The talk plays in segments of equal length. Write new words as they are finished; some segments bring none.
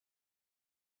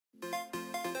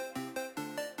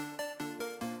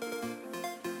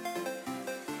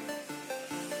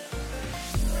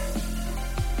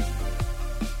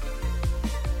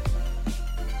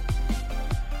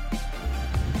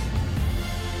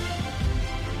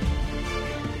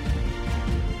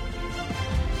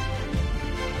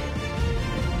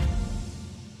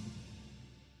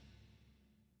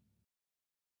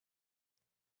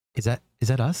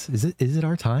that us? Is it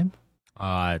our time?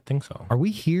 I think so. Are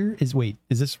we here? Is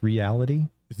this reality?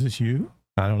 Is this you?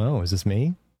 I don't know. Is this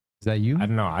me? Is that you? I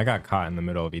don't know. I got caught in the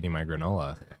middle of eating my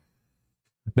granola.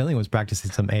 Billy was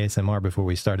practicing some ASMR before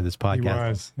we started this podcast. He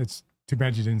was. It's too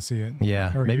bad you didn't see it.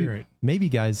 Yeah. Or hear it. Maybe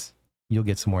guys, you'll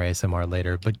get some more ASMR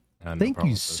later. But thank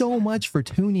you so much for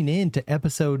tuning in to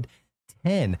episode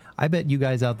 10. I bet you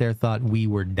guys out there thought we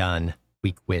were done.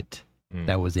 We quit.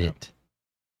 That was it.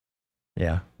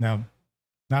 Yeah. No,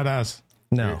 not us.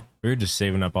 No. We were just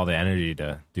saving up all the energy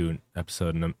to do an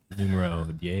episode numero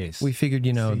 10. We figured,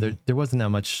 there wasn't that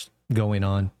much going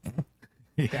on.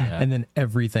 Yeah. And then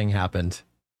everything happened.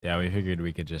 Yeah, we figured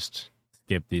we could just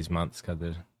skip these months because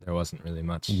there wasn't really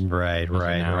much. Right.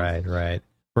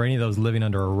 For any of those living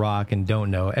under a rock and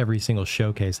don't know, every single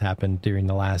showcase happened during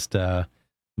the last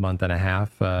month and a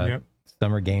half. Yep.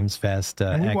 Summer Games Fest,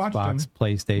 Xbox,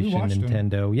 PlayStation,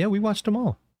 Nintendo. Yeah, we watched them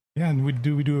all. Yeah, and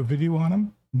do we do a video on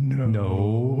them?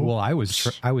 No. Well, I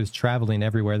was traveling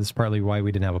everywhere. This is partly why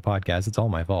we didn't have a podcast. It's all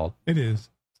my fault. It is.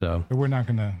 So, but we're not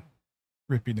going to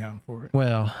rip you down for it.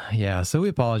 Well, yeah. So we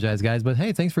apologize, guys. But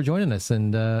hey, thanks for joining us,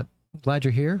 and glad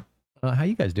you're here. How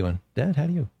you guys doing, Dad? How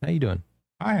you doing?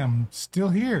 I am still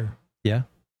here. Yeah.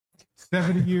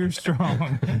 70 years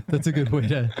strong. That's a good way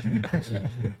to.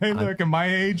 Hey, look, at my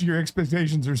age, your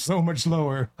expectations are so much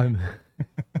lower.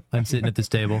 I'm sitting at this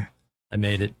table. I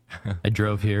made it. I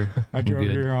drove here. I drove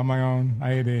here on my own.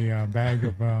 I ate a bag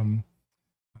of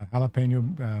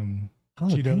jalapeno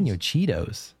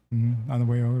Cheetos on the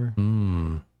way over.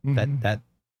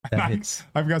 That hits.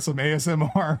 I've got some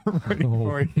ASMR ready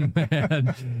for you.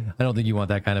 Man, I don't think you want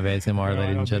that kind of ASMR,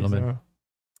 ladies and gentlemen. So.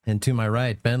 And to my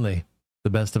right, Bentley, the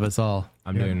best of us all.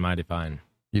 I'm doing mighty fine.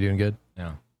 You doing good?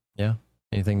 Yeah. Yeah.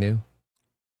 Anything new?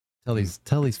 Tell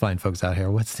these fine folks out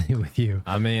here what's new with you.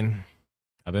 I mean,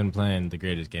 I've been playing the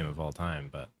greatest game of all time,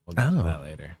 but we'll get to that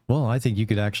later. Well, I think you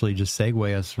could actually just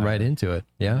segue us right into it.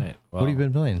 Yeah. Right. Well, what have you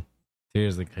been playing?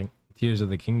 Tears of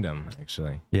the Kingdom,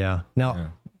 actually. Yeah.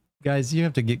 Now, guys, you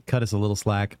have to cut us a little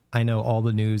slack. I know all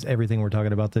the news, everything we're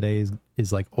talking about today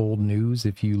is like old news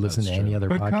if you listen to any other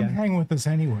podcast. But come hang with us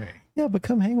anyway. Yeah, but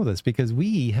come hang with us because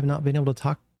we have not been able to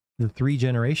talk the 3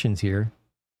 generations here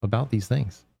about these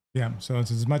things. Yeah, so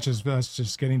it's as much as us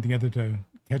just getting together to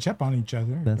catch up on each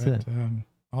other. That's it.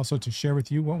 Also to share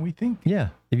with you what we think. Yeah.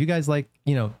 If you guys like,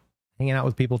 hanging out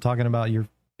with people talking about your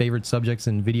favorite subjects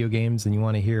in video games and you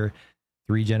want to hear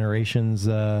 3 generations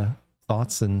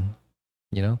thoughts and,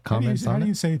 comments on it. How do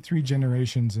you say 3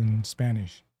 generations in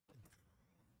Spanish?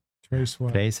 Tres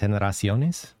what? Tres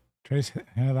generaciones? Tres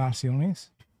generaciones?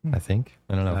 I think.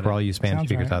 I don't know. For all you Spanish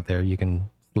speakers out there, you can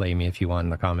slay me if you want in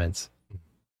the comments.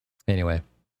 Anyway.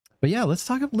 But yeah, let's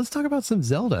talk about some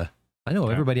Zelda. I know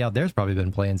everybody out there's probably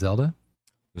been playing Zelda.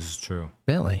 This is true.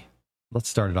 Bentley, let's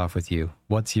start it off with you.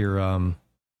 What's your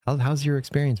how's your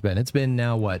experience been? It's been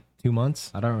now what, 2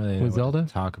 months? I don't really know with Zelda? what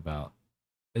to talk about.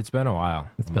 It's been a while.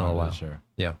 It's been a while. Really sure.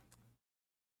 Yeah.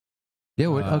 Yeah.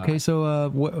 Okay. So,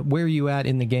 where are you at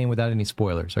in the game without any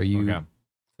spoilers? Are you? Okay.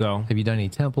 So, have you done any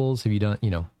temples? Have you done?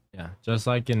 Yeah. Just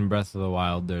like in Breath of the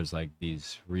Wild, there's like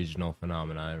these regional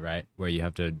phenomena, right? Where you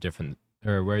have to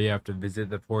visit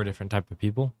the 4 different type of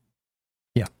people.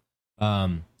 Yeah.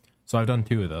 So I've done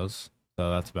 2 of those. So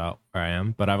that's about where I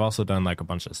am. But I've also done like a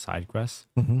bunch of side quests.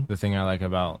 Mm-hmm. The thing I like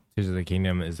about Tears of the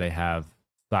Kingdom is they have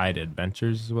side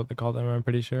adventures is what they call them, I'm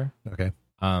pretty sure. Okay.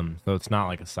 So it's not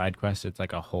like a side quest, it's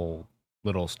like a whole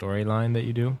little storyline that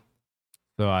you do.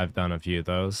 So I've done a few of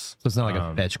those. So it's not like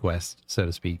a fetch quest, so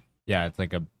to speak. Yeah, it's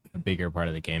like a bigger part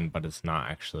of the game, but it's not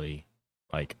actually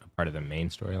like a part of the main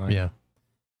storyline. Yeah.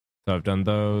 So I've done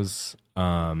those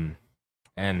and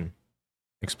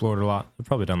explored a lot. I've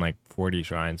probably done like 40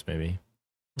 shrines maybe.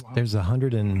 Wow. There's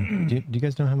 100 and do you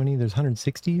guys know how many? There's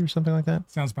 160 or something like that?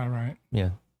 Sounds about right. Yeah.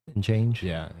 And change?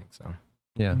 Yeah, I think so.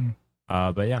 Yeah.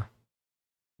 But yeah.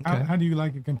 Okay. How do you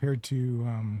like it compared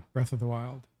to Breath of the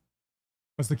Wild?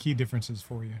 What's the key differences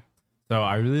for you? So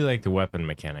I really like the weapon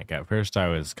mechanic. At first I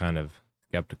was kind of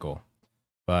skeptical,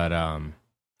 but I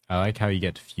like how you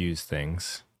get to fuse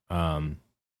things.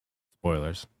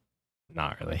 Spoilers.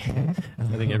 Not really. I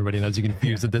think everybody knows you can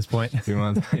fuse at this point. 2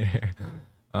 months later.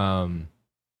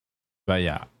 But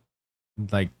yeah,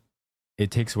 like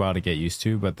it takes a while to get used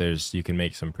to, but you can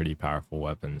make some pretty powerful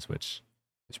weapons, which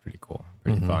is pretty cool.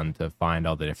 Pretty fun to find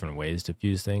all the different ways to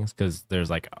fuse things because there's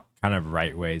like kind of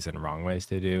right ways and wrong ways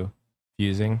to do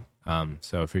fusing.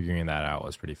 So figuring that out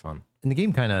was pretty fun. And the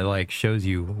game kind of like shows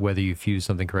you whether you fuse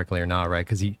something correctly or not, right?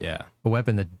 Because a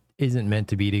weapon that isn't meant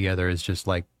to be together is just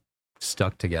like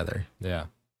stuck together. Yeah.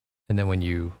 And then when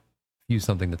you fuse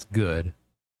something that's good,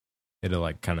 it'll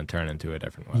like kind of turn into a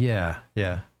different weapon.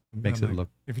 Yeah. Makes it look.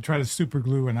 If you try to super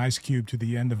glue an ice cube to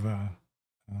the end of a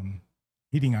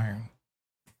heating iron,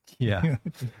 Yeah,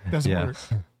 it doesn't work.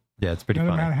 Yeah, it's pretty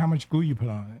funny. No matter how much glue you put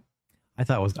on it. I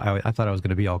thought I was going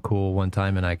to be all cool one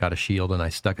time, and I got a shield and I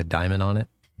stuck a diamond on it,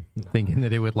 thinking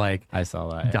that it would like I saw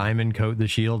that diamond coat the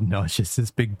shield. No, it's just this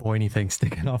big pointy thing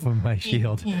sticking off of my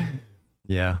shield.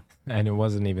 Yeah, and it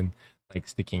wasn't even like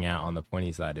sticking out on the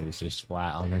pointy side. It was just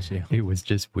flat on the shield. It was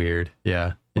just weird.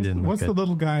 Yeah, it didn't. What's the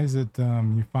little guys that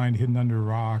you find hidden under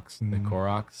rocks and the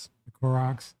Koroks? The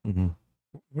Koroks. Mm-hmm.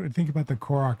 What do you think about the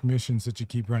Korok missions that you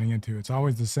keep running into? It's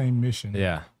always the same mission.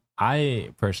 Yeah.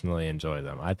 I personally enjoy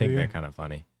them. I think they're kind of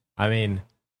funny. I mean,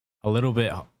 a little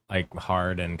bit like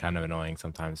hard and kind of annoying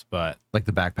sometimes, but like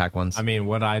the backpack ones. I mean,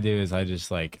 what I do is I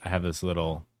just I have this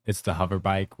little, it's the hover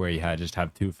bike where you just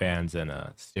have 2 fans and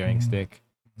a steering stick.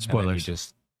 Spoilers. You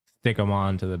just stick them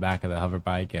on to the back of the hover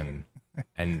bike and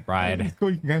ride. It's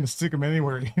cool. You can kind of stick them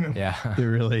anywhere, you know? Yeah. It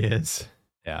really is.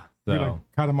 Yeah. So, So like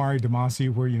Katamari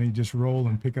Damacy, where you just roll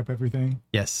and pick up everything.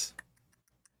 Yes.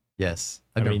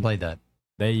 I've never played that.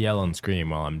 they yell and scream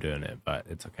while I'm doing it, but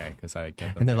it's okay because I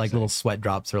get them. And then like little sweat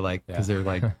drops are like, because they're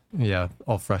like,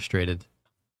 all frustrated.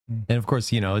 And of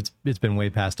course, it's been way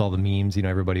past all the memes.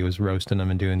 Everybody was roasting them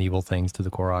and doing evil things to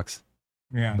the Koroks.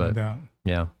 Yeah, but, no doubt.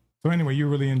 Yeah. So anyway, you're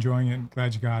really enjoying it.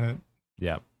 Glad you got it.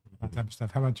 Yeah. That type of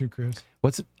stuff. How about you, Chris? I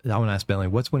want to ask Bentley,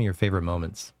 what's one of your favorite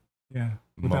moments? Yeah.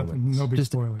 No big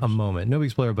just spoilers. a moment. No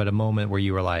big spoiler, but a moment where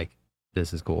you were like,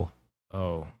 this is cool.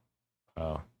 Oh.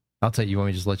 I'll tell you. You want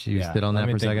me to just let you sit on that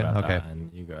for a second? Okay.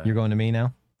 You're going to me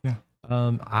now? Yeah.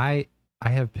 I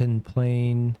have been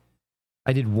playing.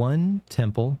 I did one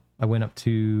temple. I went up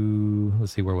to,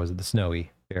 let's see, where was it? The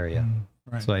snowy area.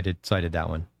 Right. So I did that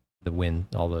one. The wind,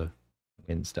 all the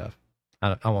wind stuff.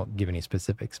 I won't give any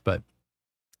specifics, but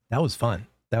that was fun.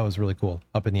 That was really cool.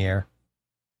 Up in the air.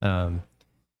 And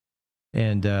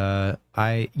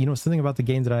something about the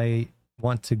game that I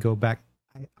want to go back.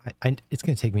 It's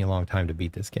going to take me a long time to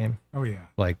beat this game. Oh yeah.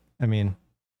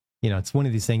 It's one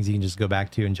of these things you can just go back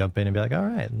to and jump in and be like, all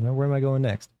right, where am I going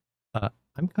next?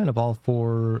 I'm kind of all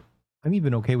for, I'm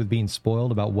even okay with being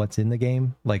spoiled about what's in the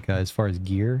game, as far as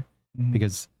gear,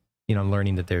 because, I'm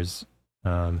learning that there's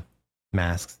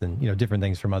masks and, different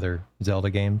things from other Zelda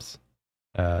games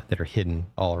that are hidden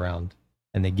all around.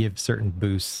 And they give certain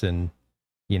boosts and,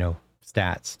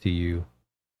 stats to you.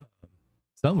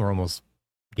 Some are almost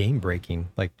game breaking,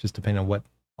 just depending on what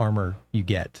armor you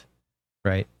get,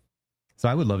 right? So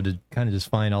I would love to kind of just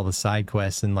find all the side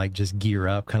quests and just gear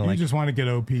up, kind of You just want to get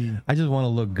OP. I just want to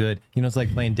look good. It's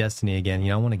like playing Destiny again.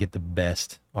 I want to get the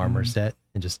best armor set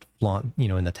and just flaunt,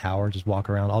 in the tower, just walk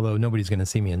around. Although nobody's going to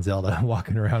see me in Zelda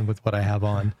walking around with what I have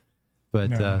on.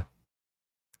 But I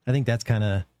think that's kind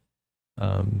of,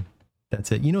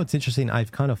 that's it. It's interesting.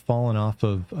 I've kind of fallen off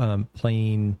of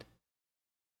putting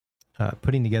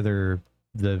together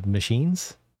the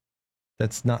machines.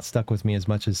 That's not stuck with me as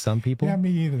much as some people. Yeah,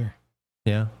 me either.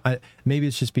 Yeah, maybe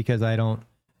it's just because I don't.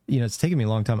 It's taken me a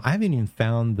long time. I haven't even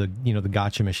found the the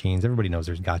gotcha machines. Everybody knows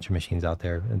there's gotcha machines out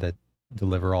there that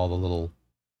deliver all the little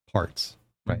parts,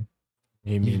 right?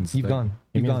 You've gone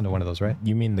to one of those, right?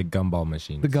 You mean the gumball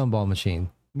machine? The gumball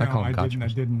machine. No, I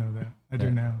didn't know that. I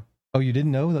do now. Oh, you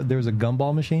didn't know that there was a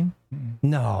gumball machine? Mm-mm.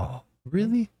 No,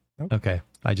 really? Nope. Okay,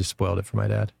 I just spoiled it for my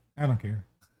dad. I don't care.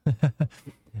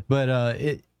 But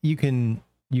you can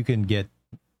get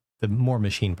the more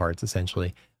machine parts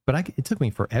essentially. But it took me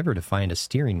forever to find the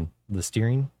steering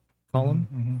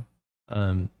column.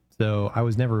 So I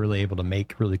was never really able to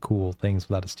make really cool things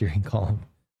without a steering column.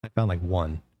 I found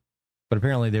one, but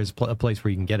apparently there's a place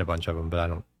where you can get a bunch of them, but I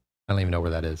don't even know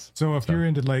where that is. So if you're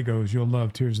into Legos, you'll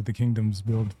love Tears of the Kingdom's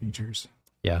build features.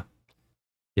 Yeah.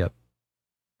 Yep.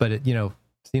 But it,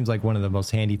 seems like one of the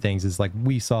most handy things is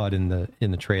we saw it in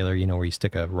the trailer, where you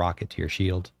stick a rocket to your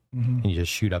shield and you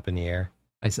just shoot up in the air.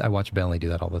 I watch Bentley do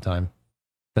that all the time.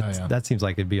 That seems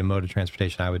like it'd be a mode of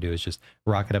transportation I would do, is just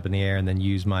rocket up in the air and then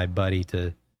use my buddy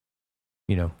to,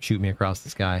 shoot me across the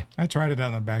sky. I tried it out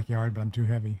in the backyard, but I'm too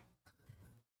heavy.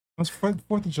 It was 4th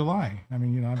of July. I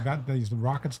mean, I've got these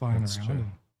rockets flying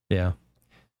around. Yeah.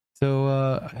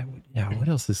 So, what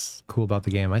else is cool about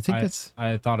the game? I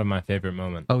I thought of my favorite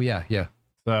moment. Oh, yeah.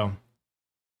 So,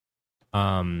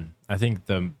 I think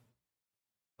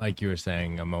like you were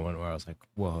saying, a moment where I was like,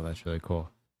 whoa, that's really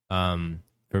cool.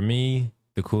 For me,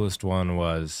 the coolest one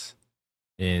was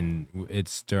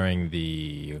it's during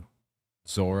the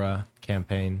Zora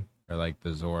campaign, or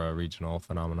the Zora regional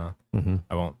phenomena.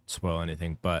 I won't spoil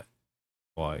anything, but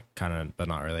but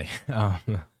not really.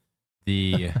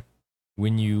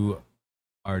 When you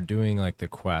are doing the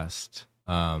quest,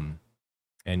 and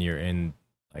you're in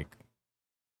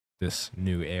this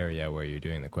new area where you're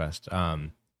doing the quest,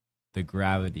 the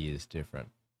gravity is different,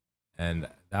 and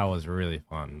that was really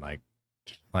fun. Like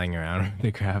just playing around with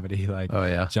the gravity, like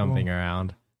jumping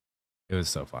around. It was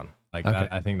so fun. Like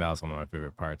that, I think that was one of my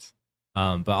favorite parts.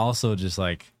 But also just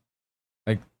like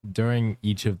during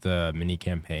each of the mini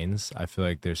campaigns, I feel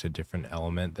like there's a different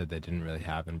element that they didn't really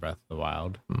have in Breath of the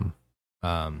Wild.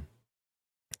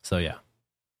 So yeah,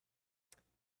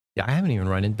 I haven't even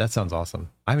run in. That sounds awesome.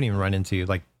 I haven't even run into,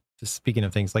 like, just speaking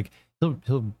of things, like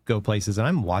he'll go places, and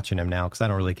I'm watching him now because I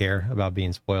don't really care about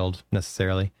being spoiled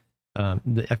necessarily. I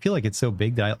feel like it's so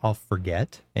big that I'll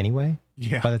forget anyway.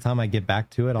 Yeah. By the time I get back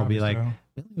to it, I'll be like,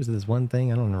 "It was this one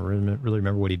thing. I don't really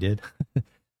remember what he did."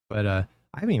 But I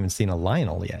haven't even seen a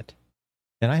Lionel yet,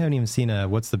 and I haven't even seen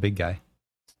what's the big guy?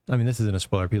 I mean, this isn't a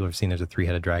spoiler. People have seen there's a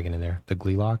 3-headed dragon in there. The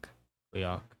Gleeok.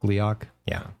 Yeah.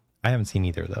 I haven't seen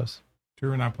either of those. Sure,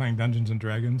 we're not playing Dungeons and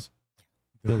Dragons.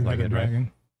 Feels like it, dragon.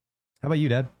 Right? How about you,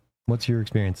 Dad? What's your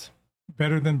experience?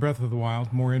 Better than Breath of the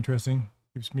Wild. More interesting.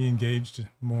 Keeps me engaged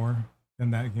more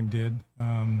than that game did.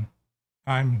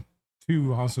 I'm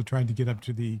too also trying to get up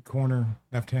to the corner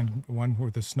left-hand one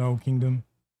with the Snow Kingdom,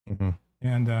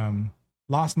 and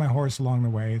lost my horse along the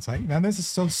way. It's like, man, this is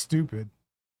so stupid.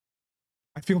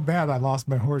 I feel bad I lost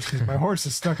my horse because my horse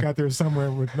is stuck out there somewhere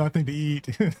with nothing to eat.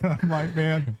 I'm like,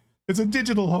 man, it's a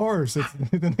digital horse.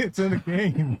 It's in a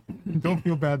game. Don't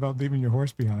feel bad about leaving your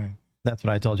horse behind. That's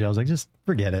what I told you. I was like, just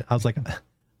forget it. I was like,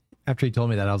 after he told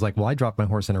me that, I was like, well, I dropped my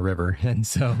horse in a river. And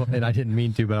I didn't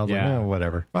mean to, but I was like, oh,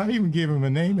 whatever. I even gave him a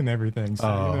name and everything.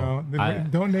 So,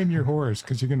 don't name your horse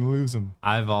because you're going to lose him.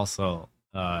 I've also,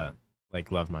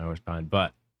 left my horse behind.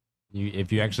 But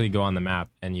if you actually go on the map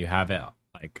and you have it,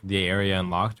 like the area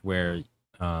unlocked where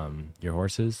your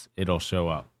horse is, it'll show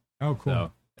up. Oh, cool.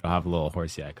 So it'll have a little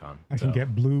horsey icon. I can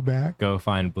get Blue back. Go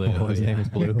find Blue. Oh, his name is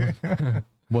Blue.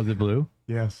 Was it Blue?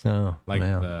 Yes. Oh, like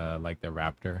the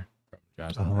raptor from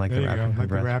Jurassic Park. Like the raptor. Like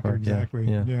the raptor, exactly.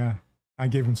 Yeah. I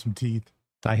gave him some teeth.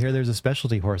 I hear there's a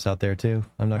specialty horse out there too.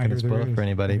 I'm not going to spoil it for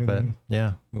anybody, but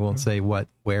yeah, we won't say what,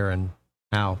 where, and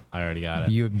how. I already got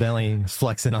it. You Bentley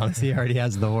flexing on us. He already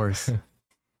has the horse.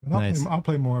 Nice. I'll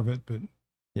play more of it, but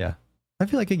yeah. I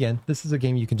feel like, again, this is a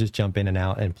game you can just jump in and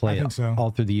out and play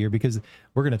all through the year, because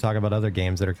we're going to talk about other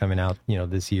games that are coming out,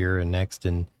 this year and next.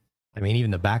 And I mean,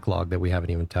 even the backlog that we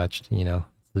haven't even touched, it's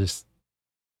just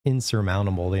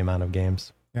insurmountable, the amount of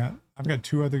games. Yeah. I've got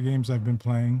 2 other games I've been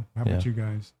playing. How about you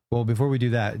guys? Well, before we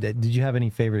do that, did you have any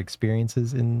favorite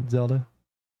experiences in Zelda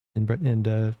and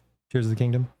Tears of the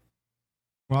Kingdom?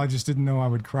 Well, I just didn't know I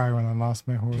would cry when I lost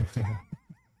my horse.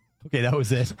 Okay, that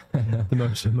was it. The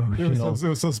most emotional. It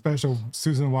was so special.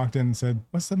 Susan walked in and said,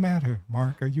 "What's the matter,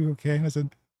 Mark? Are you okay?" And I said,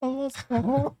 "I lost my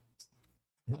horse.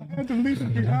 I had to leave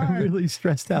it behind." I'm really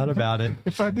stressed out about it.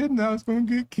 If I didn't, I was going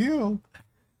to get killed.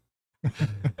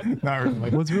 Not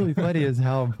really. What's really funny is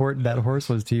how important that horse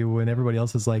was to you when everybody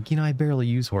else is like, I barely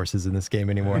use horses in this game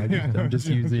anymore. I'm just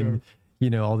using,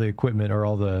 all the equipment or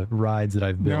all the rides that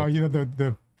I've built. No,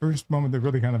 the first moment that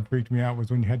really kind of freaked me out was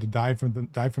when you had to dive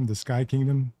from the Sky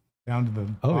Kingdom down to the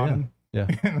bottom. Yeah.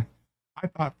 And I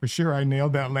thought for sure I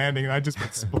nailed that landing, and I just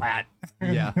went splat.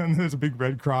 Yeah. And there's a big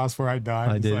red cross where I died.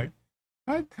 I did.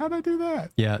 Like, how'd I do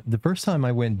that? Yeah. The first time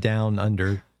I went down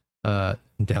under, I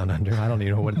don't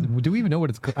even know what do we even know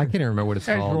what it's called? I can't even remember what it's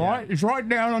called. It's right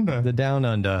down under. The down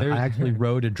under. I actually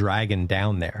rode a dragon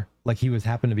down there. Like he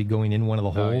happened to be going in one of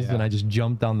the holes, and I just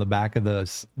jumped on the back of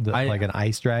like an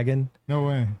ice dragon. No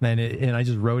way. And I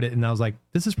just rode it, and I was like,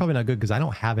 this is probably not good because I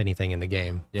don't have anything in the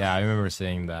game. Yeah, I remember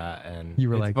seeing that, and you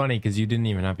were it's funny because you didn't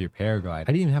even have your paraglider. I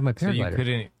didn't even have my paraglider. So you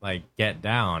couldn't get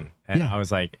down. And I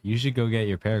was like, you should go get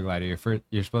your paraglider.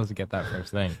 You're supposed to get that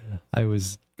first thing. I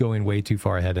was going way too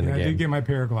far ahead in the game. I did get my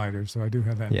paraglider, so I do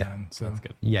have that done. So that's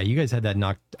good. Yeah, you guys had that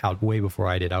knocked out way before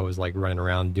I did. I was like running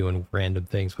around doing random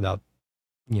things without,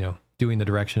 doing the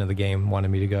direction of the game wanted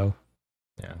me to go.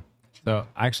 Yeah. So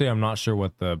actually, I'm not sure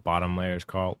what the bottom layer is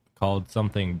called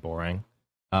something boring.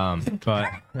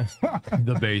 But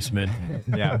the basement.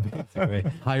 Yeah, basically.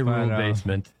 Hyrule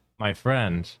basement. My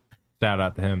friend, shout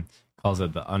out to him, calls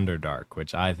it the Underdark,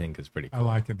 which I think is pretty cool. I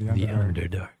like it, the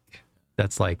Underdark.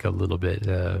 That's like a little bit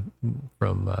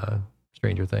from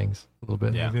Stranger Things. A little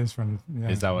bit. Yeah. It is from. Yeah.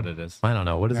 Is that what it is? I don't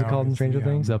know. What is it called in Stranger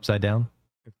Things? Upside Down?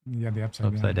 Yeah, the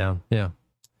Upside Down. Yeah.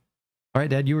 All right,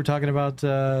 Dad, you were talking about,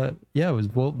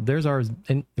 there's ours.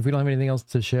 And if we don't have anything else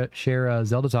to share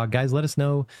Zelda talk, guys, let us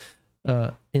know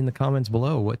in the comments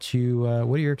below what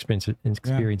your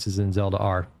experiences in Zelda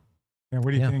are. Yeah,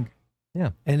 what do you think? Yeah.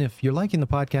 And if you're liking the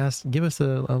podcast, give us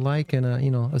a like and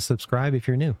a subscribe if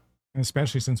you're new. And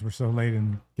especially since we're so late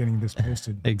in getting this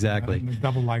posted. Exactly. The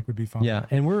double like would be fun. Yeah,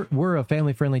 and we're a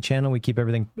family-friendly channel. We keep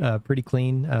everything pretty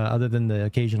clean, other than the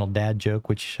occasional dad joke,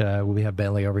 which we have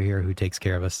Bentley over here who takes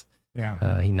care of us.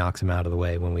 Yeah. He knocks him out of the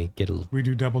way when we get a little... We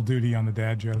do double duty on the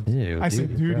dad jokes. Ew, I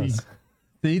said duty. Gross.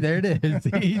 See, there it is.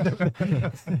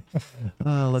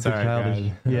 Let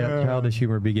Sorry, the childish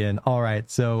humor begin. All right,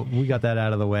 so we got that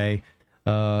out of the way.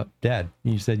 Dad,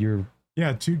 you said you're...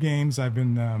 Yeah, 2 games I've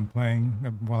been playing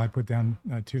while I put down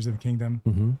Tears of the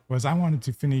Kingdom was I wanted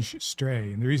to finish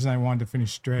Stray. And the reason I wanted to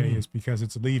finish Stray is because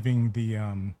it's leaving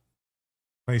the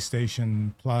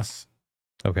PlayStation Plus.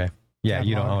 Okay. Yeah,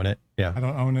 you don't own it. Yeah. I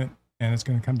don't own it. And it's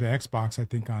going to come to Xbox, I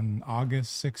think, on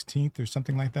August 16th or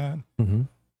something like that. Mm-hmm.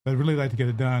 But I'd really like to get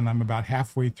it done. I'm about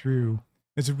halfway through.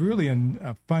 It's really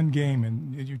a fun game,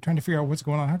 and you're trying to figure out what's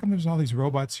going on. How come there's all these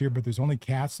robots here, but there's only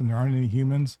cats and there aren't any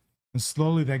humans? And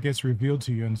slowly that gets revealed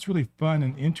to you. And it's really fun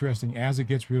and interesting as it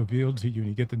gets revealed to you. And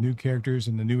you get the new characters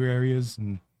and the new areas.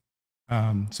 And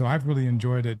so I've really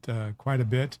enjoyed it quite a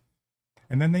bit.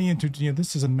 And then they introduce,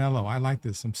 this is a mellow. I like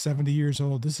this. I'm 70 years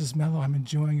old. This is mellow. I'm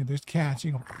enjoying it. There's cats.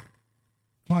 Come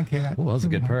on, cat. Well, that was a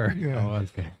good purr. Yeah. Oh,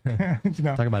 okay.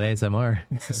 Talk about ASMR.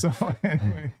 So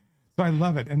anyway, so I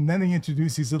love it. And then they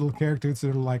introduce these little characters that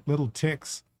are like little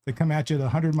ticks. They come at you at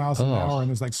 100 miles an hour, and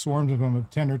there's like swarms of them of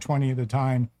 10 or 20 at a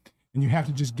time. And you have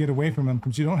to just get away from them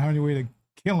because you don't have any way to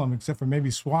kill them except for maybe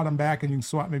swat them back, and you can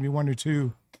swat maybe 1 or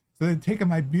 2. So they've taken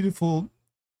my beautiful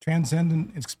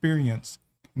transcendent experience.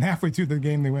 And halfway through the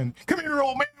game, they went, "Come here,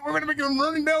 old man. We're going to make him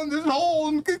running down this hole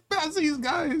and get past these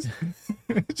guys."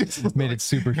 Just made it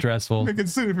super stressful. Make it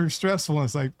super stressful. And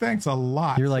it's like, thanks a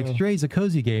lot. You're like, Stray's a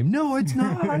cozy game. No, it's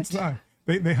not. It's not.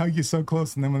 They hug you so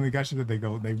close, and then when they got you,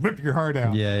 they rip your heart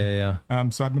out. Yeah.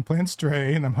 So I've been playing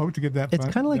Stray, and I'm hoping to get that. It's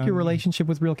kind of like your relationship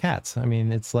with real cats. I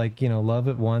mean, it's like, love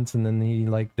at once, and then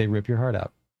they rip your heart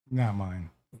out. Not mine.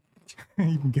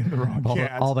 You can get the wrong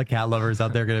cat. All the cat lovers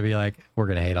out there are going to be like, we're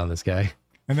going to hate on this guy.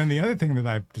 And then the other thing that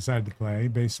I've decided to play,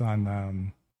 based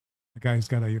on a guy who's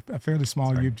got a fairly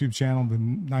small YouTube channel, but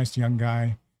nice young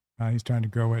guy. He's trying to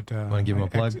grow it. Want to give him a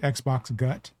plug? Xbox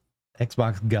Gut.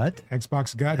 Xbox Gut?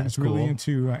 Xbox Gut. That's He's really cool.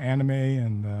 into anime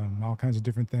and all kinds of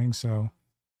different things. So,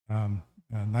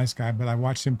 nice guy. But I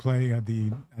watched him play I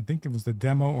think it was the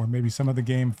demo or maybe some other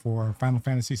game for Final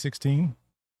Fantasy 16.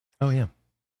 Oh, yeah.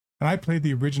 And I played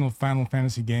the original Final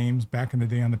Fantasy games back in the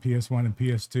day on the PS1 and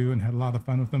PS2 and had a lot of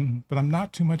fun with them. But I'm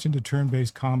not too much into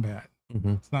turn-based combat.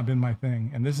 Mm-hmm. It's not been my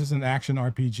thing. And this is an action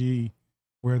RPG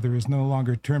where there is no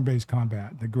longer turn-based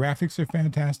combat. The graphics are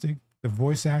fantastic. The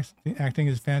voice acting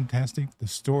is fantastic. The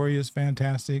story is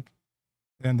fantastic.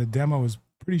 And the demo is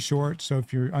pretty short. So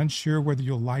if you're unsure whether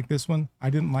you'll like this one, I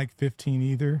didn't like 15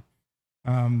 either.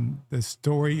 The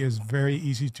story is very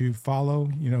easy to follow,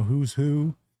 who's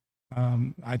who.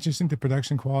 I just think the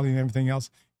production quality and everything else,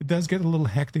 it does get a little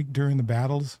hectic during the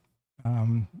battles.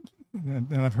 And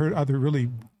I've heard other really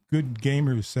good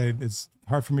gamers say it's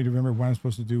hard for me to remember what I'm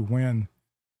supposed to do when,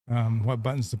 what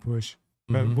buttons to push.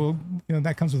 But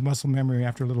that comes with muscle memory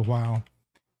after a little while.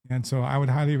 And so I would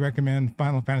highly recommend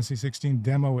Final Fantasy 16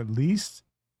 demo at least.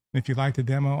 And if you like the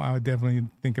demo, I would definitely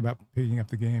think about picking up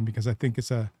the game because I think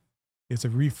it's a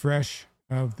refresh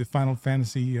of the Final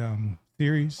Fantasy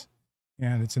series.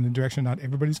 And it's in a direction not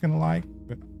everybody's going to like,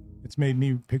 but it's made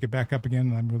me pick it back up again,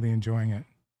 and I'm really enjoying it.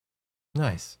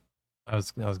 Nice. I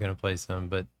was going to play some,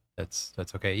 but that's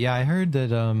okay. Yeah, I heard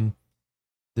that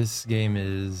this game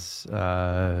is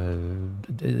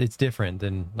it's different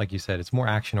than, like you said, it's more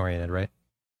action oriented, right?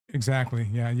 Exactly.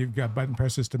 Yeah, you've got button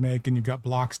presses to make, and you've got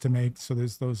blocks to make. So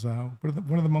there's those. What are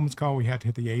the moments called? We have to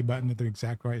hit the A button at the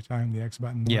exact right time, the X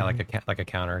button. Yeah, like a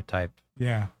counter type.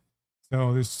 Yeah.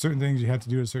 So there's certain things you have to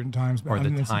do at certain times. Or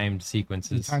the timed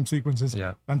sequences. The timed sequences.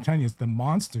 Yeah. I'm telling you, the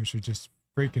monsters are just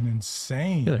freaking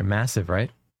insane. Yeah, they're massive, right?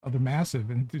 Oh, they're massive.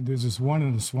 And there's this one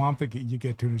in the swamp that you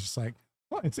get to, and it's just like,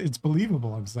 well, it's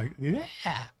believable. I was like, yeah.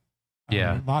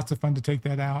 Yeah. Lots of fun to take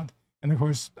that out. And of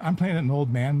course, I'm playing it in old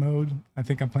man mode. I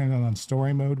think I'm playing it on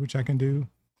story mode, which I can do.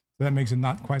 So that makes it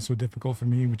not quite so difficult for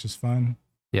me, which is fun.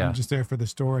 Yeah. I'm just there for the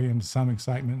story and some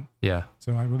excitement. Yeah.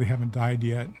 So I really haven't died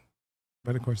yet.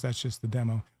 But of course, that's just the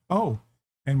demo. Oh,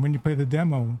 and when you play the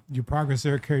demo, your progress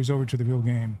there carries over to the real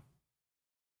game.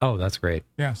 Oh, that's great.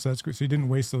 Yeah, so that's good. So you didn't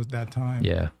waste that time.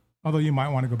 Yeah. Although you might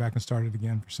want to go back and start it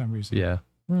again for some reason. Yeah.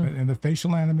 But, and the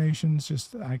facial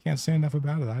animations, I can't say enough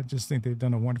about it. I just think they've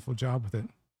done a wonderful job with it.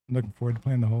 I'm looking forward to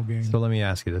playing the whole game. So let me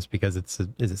ask you this, because is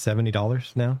it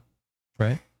 $70 now,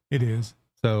 right? It is.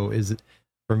 So is it,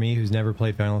 for me, who's never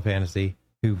played Final Fantasy,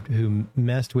 who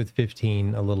messed with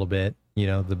 15 a little bit,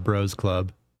 the bros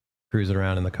club, cruising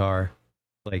around in the car,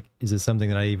 like, is this something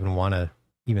that I even want to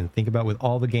even think about with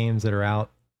all the games that are out,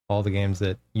 all the games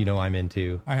that I'm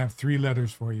into. I have 3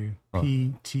 letters for you.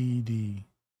 PTD.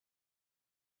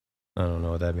 I don't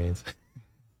know what that means.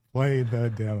 Play the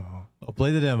demo. I'll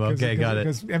play the demo. Okay, got it.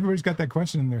 Because everybody's got that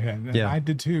question in their head. And I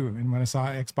did too. And when I saw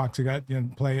Xbox, I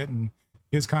got play it and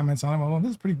his comments on it. Well,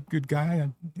 this is a pretty good guy.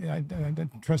 I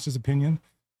trust his opinion.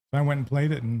 So I went and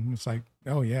played it, and it's like,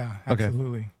 oh yeah,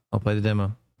 absolutely. Okay. I'll play the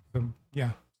demo. So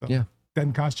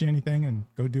doesn't cost you anything, and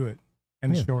go do it.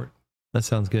 And it's short. That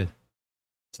sounds good.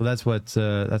 So that's what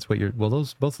you're. Well,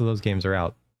 both of those games are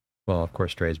out. Well, of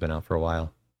course, Stray's been out for a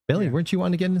while. Billy, weren't you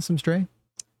wanting to get into some Stray?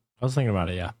 I was thinking about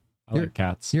it. Yeah. I like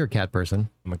cats. You're a cat person.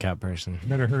 I'm a cat person.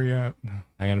 Better hurry up.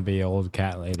 I'm gonna be an old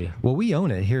cat lady. Well, we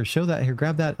own it. Here, show that. Here,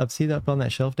 grab that up. See that up on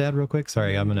that shelf, Dad, real quick.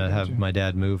 Sorry, I'm gonna have my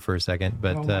dad move for a second.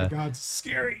 But oh my God, it's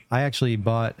scary. I actually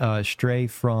bought Stray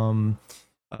from.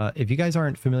 If you guys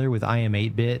aren't familiar with I Am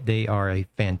 8-Bit, they are a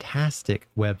fantastic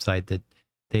website that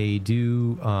they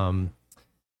do.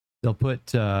 They'll put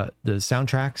the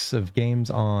soundtracks of games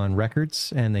on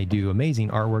records, and they do amazing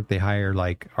artwork. They hire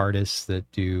like artists that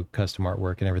do custom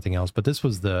artwork and everything else. But this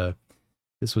was the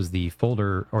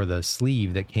folder or the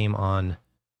sleeve that came on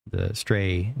the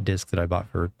Stray disc that I bought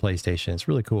for PlayStation. It's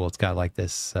really cool. It's got like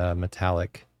this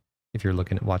metallic, if you're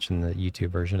watching the YouTube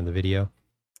version of the video.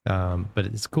 But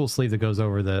it's a cool sleeve that goes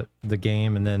over the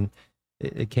game, and then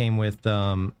it came with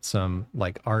some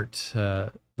like art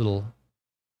little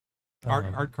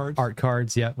art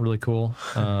cards. Yeah, really cool.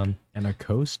 And a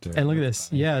coaster. And look at this.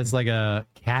 Yeah, it's like a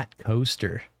cat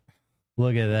coaster.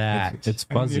 Look at that. It's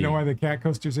fuzzy. You know why the cat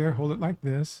coaster's there? Hold it like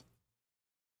this.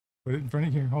 Put it in front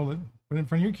of here. Hold it. Put it in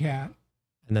front of your cat.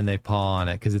 And then they paw on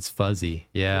it because it's fuzzy.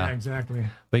 Yeah, exactly.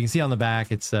 But you can see on the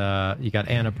back, it's you got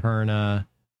Annapurna.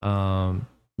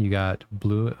 You got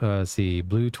Blue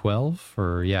 12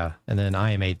 and then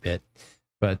I Am 8-Bit.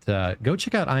 But go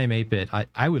check out I Am 8-Bit.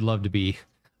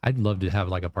 I'd love to have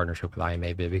like a partnership with I Am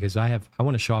 8-Bit because I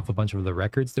want to show off a bunch of the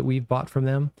records that we've bought from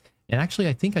them. And actually,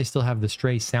 I think I still have the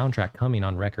Stray soundtrack coming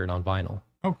on record on vinyl.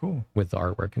 Oh, cool. With the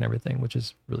artwork and everything, which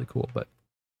is really cool. But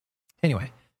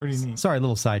anyway, pretty neat. Sorry, a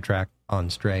little sidetrack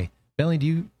on Stray.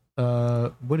 Bentley,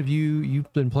 what have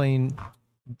you've been playing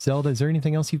Zelda? Is there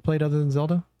anything else you've played other than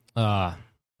Zelda?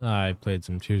 I played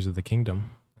some Tears of the Kingdom,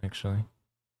 actually.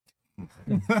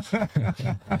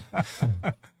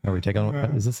 Are we taking?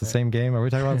 Is this the same game? Are we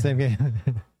talking about the same game?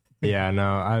 Yeah,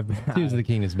 no. Tears of the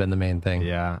Kingdom has been the main thing.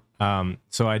 Yeah.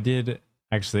 So I did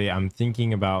actually. I'm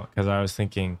thinking about because I was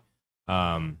thinking,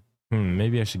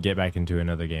 maybe I should get back into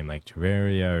another game like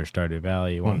Terraria or Stardew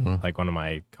Valley, like one of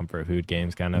my comfort food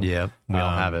games, kind of. Yeah, we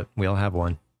all have it. We all have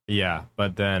one. Yeah,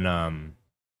 but then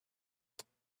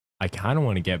I kind of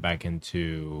want to get back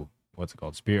into what's it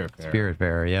called, Spiritfarer.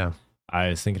 Spiritfarer, yeah. I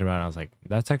was thinking about it. I was like,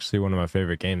 that's actually one of my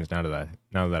favorite games now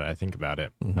that I think about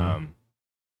it.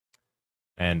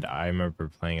 And I remember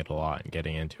playing it a lot and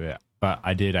getting into it. But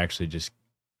I did actually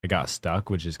I got stuck,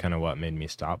 which is kind of what made me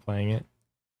stop playing it.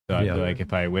 So I feel like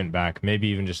if I went back, maybe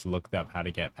even just looked up how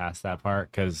to get past that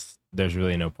part, because there's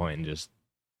really no point in just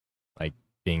like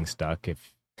being stuck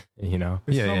if, you know.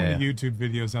 There's so many YouTube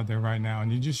videos out there right now,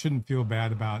 and you just shouldn't feel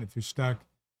bad about it. If you're stuck,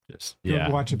 just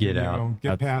watch a video,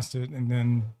 get past it, and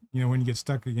then, you know, when you get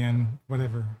stuck again,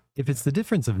 whatever. If it's the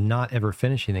difference of not ever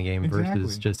finishing the game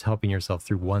versus just helping yourself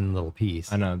through one little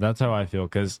piece. I know, that's how I feel,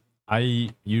 because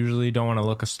I usually don't want to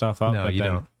look stuff up. No, but you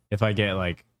then don't. If I get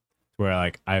like where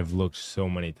like I've looked so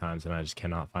many times and I just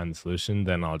cannot find the solution,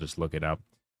 then I'll just look it up.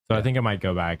 So I think I might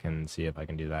go back and see if I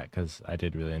can do that, because I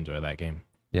did really enjoy that game.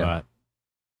 Yeah. But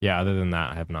yeah, other than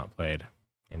that, I have not played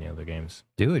any other games.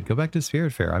 Do it. Go back to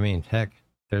Spiritfarer. I mean, heck,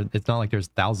 it's not like there's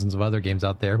thousands of other games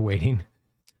out there waiting.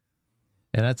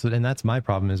 And that's my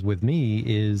problem is with me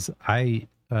is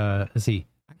let's see,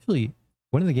 actually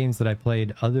one of the games that I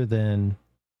played other than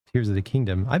Tears of the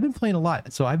Kingdom, I've been playing a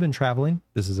lot. So I've been traveling.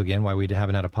 This is again why we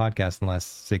haven't had a podcast in the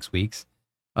last 6 weeks.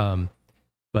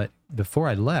 But before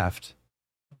I left,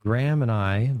 Graham and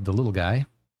I, the little guy,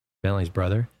 Bentley's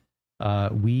brother,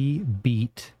 we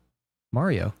beat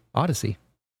Mario Odyssey.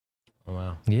 Oh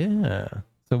wow. Yeah.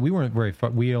 So we weren't very far.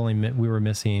 We were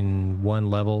missing one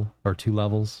level or two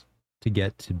levels to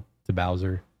get to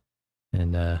Bowser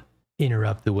and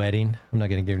interrupt the wedding. I'm not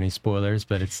going to give any spoilers,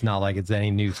 but it's not like it's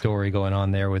any new story going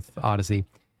on there with Odyssey.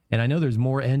 And I know there's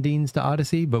more endings to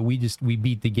Odyssey, but we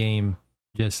beat the game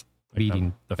just like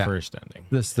beating the first ending.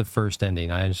 This is the first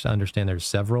ending. I just understand there's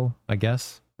several, I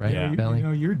guess, right? Yeah, you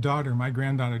know, your daughter, my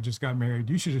granddaughter, just got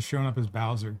married. You should have shown up as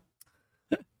Bowser.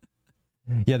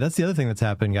 Yeah, that's the other thing that's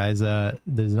happened, guys.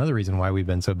 There's another reason why we've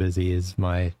been so busy is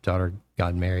my daughter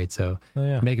got married. So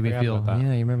making me feel, yeah,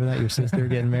 you remember that? Your sister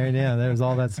getting married? Yeah, there's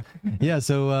all that's, yeah.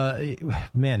 So,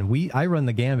 man, I run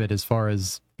the gambit as far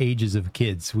as ages of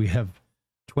kids. We have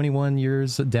 21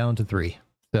 years down to 3.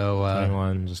 So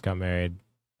 21 just got married.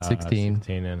 16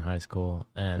 in high school,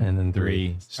 and then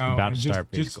 3 about to start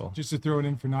preschool. Just to throw it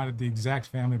in for not the exact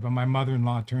family, but my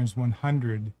mother-in-law turns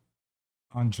 100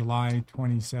 on July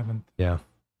 27th. Yeah.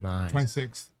 Nice.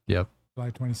 26th. Yep.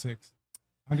 July 26th.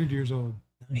 100 years old.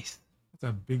 Nice. That's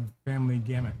a big family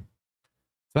gamut.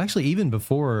 So actually, even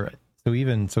before,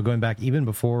 going back, even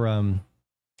before,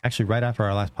 actually right after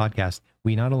our last podcast,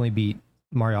 we not only beat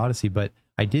Mario Odyssey, but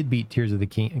I did beat Tears of the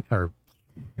King, or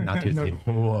not Tears of the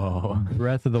Kingdom. Whoa.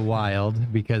 Breath of the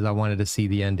Wild, because I wanted to see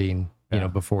the ending,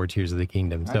 before Tears of the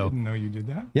Kingdom. So I didn't know you did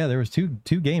that. Yeah, there was two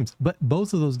games, but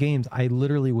both of those games, I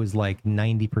literally was like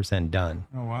 90% done.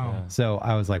 Oh, wow. Yeah. So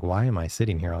I was like, why am I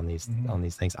sitting here on these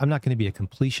things? I'm not going to be a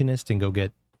completionist and go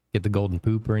get the golden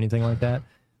poop or anything like that,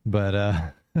 but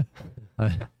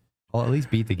I'll at least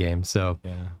beat the game. So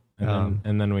yeah.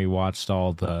 And then we watched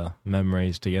all the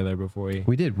memories together before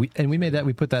we did. We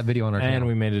put that video on our channel. And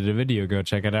we made it a video. Go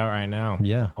check it out right now.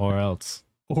 Yeah. Or else.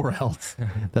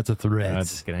 That's a threat.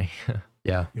 Just kidding.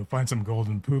 Yeah. You'll find some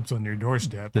golden poops on your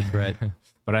doorstep. That's right.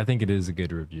 But I think it is a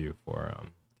good review for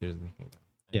Tears of the Kingdom.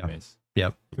 Anyways.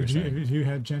 Yep. Have you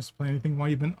had a chance to play anything while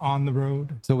you've been on the road?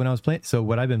 So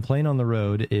what I've been playing on the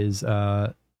road is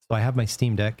so I have my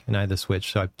Steam Deck and I have the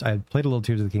Switch. So I played a little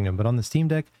Tears of the Kingdom, but on the Steam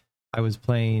Deck I was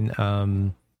playing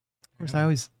of course I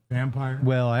always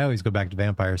go back to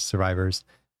Vampire Survivors.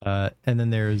 And then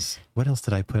there's, what else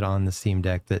did I put on the Steam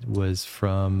Deck that was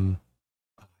from,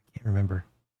 I can't remember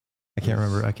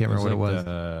what it was.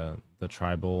 The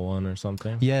tribal one or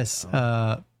something. Yes.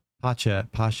 Pacha,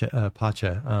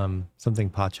 something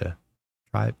Pacha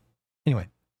tribe. Anyway,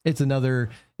 it's another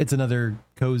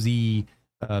cozy,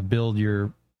 build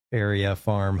your area,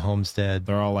 farm, homestead.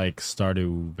 They're all like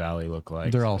Stardew Valley look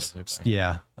like. They're all,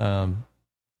 yeah.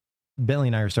 Bentley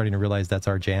and I are starting to realize that's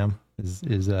our jam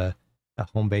is a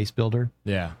home base builder.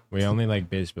 Yeah, we only like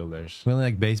base builders.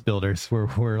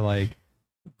 We're like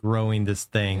growing this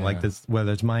thing like this,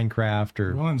 whether it's Minecraft or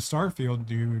in Starfield,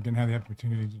 you can have the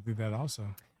opportunity to do that also.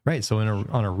 Right. So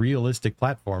on a realistic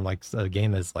platform, like a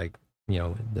game that's like,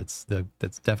 that's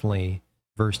definitely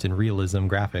versed in realism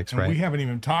graphics, right? We haven't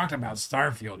even talked about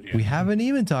Starfield yet. We haven't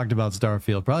even talked about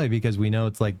Starfield, probably because we know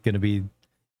it's like going to be.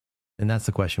 And that's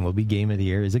the question. Will it be Game of the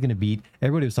Year? Is it going to beat?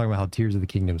 Everybody was talking about how Tears of the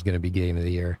Kingdom is going to be Game of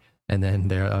the Year. And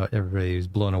then everybody was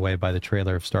blown away by the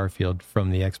trailer of Starfield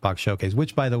from the Xbox Showcase,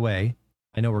 which, by the way,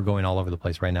 I know we're going all over the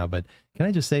place right now, but can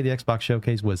I just say the Xbox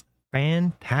Showcase was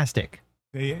fantastic.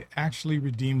 They actually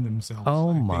redeemed themselves. Oh,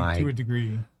 I think, to a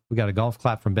degree. We got a golf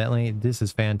clap from Bentley. This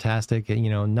is fantastic.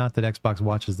 Not that Xbox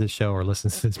watches this show or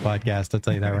listens to this podcast. I'll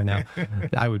tell you that right now.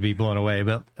 I would be blown away.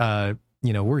 But,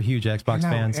 we're huge Xbox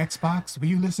fans. Xbox, will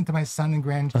you listen to my son and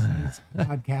grandson's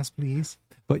podcast, please?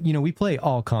 But, we play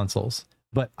all consoles.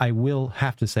 But I will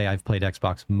have to say I've played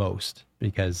Xbox most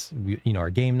because, our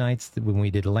game nights, when we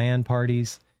did LAN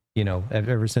parties,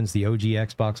 ever since the OG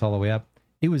Xbox all the way up,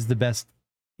 it was the best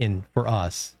for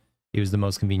us. It was the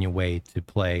most convenient way to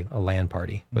play a LAN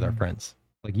party with our friends.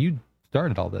 Like you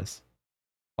started all this,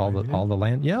 all the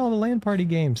LAN party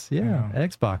games. Yeah.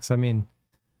 Xbox. I mean,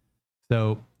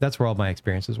 so that's where all my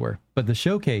experiences were. But the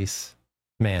showcase,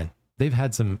 man, they've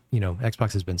had some,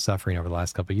 Xbox has been suffering over the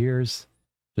last couple of years.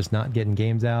 Just not getting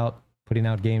games out, putting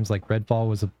out games like Redfall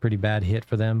was a pretty bad hit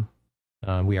for them.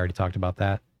 We already talked about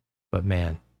that. But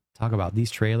man, talk about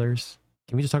these trailers.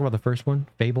 Can we just talk about the first one,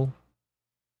 Fable?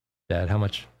 Dad, how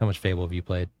much Fable have you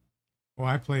played? Well,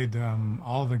 I played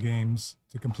all the games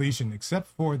to completion, except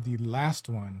for the last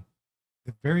one.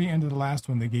 At the very end of the last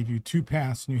one, they gave you 2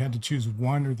 paths, and you had to choose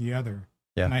one or the other.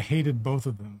 Yeah. And I hated both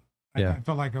of them. I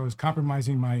felt like I was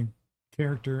compromising my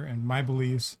character and my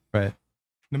beliefs. Right.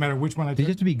 No matter which one I took. Did you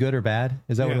have to be good or bad?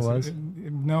 Is that what it was?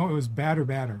 No, it was bad or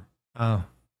badder. Oh.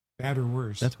 Bad or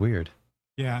worse. That's weird.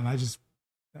 Yeah, and I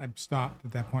stopped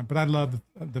at that point. But I love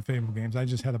the Fable games. I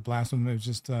just had a blast with them. It was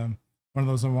just one of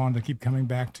those I wanted to keep coming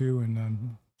back to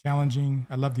and challenging.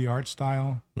 I love the art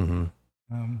style. Mm-hmm.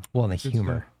 And the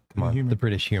humor. Come on, the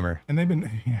British humor. And they've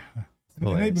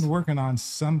been working on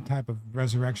some type of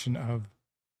resurrection of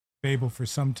Fable for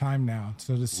some time now.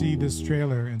 So to see this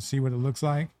trailer and see what it looks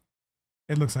like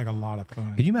a lot of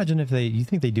fun. Could you imagine if you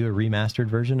think they do a remastered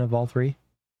version of all 3? You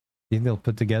think they'll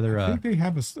put together I think they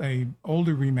have a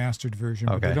older remastered version,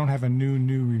 but they don't have a new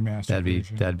remastered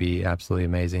version. That'd be absolutely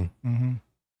amazing. Mm-hmm.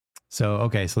 So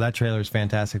that trailer is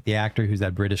fantastic. The actor who's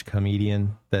that British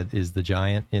comedian that is the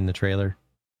giant in the trailer,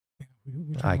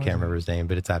 I can't remember his name,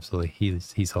 but it's absolutely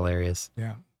he's hilarious.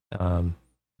 Yeah.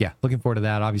 Yeah, looking forward to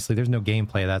that. Obviously, there's no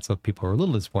gameplay of that, so people are a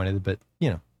little disappointed, but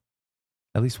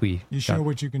at least you show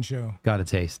what you can show. Got a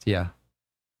taste, yeah.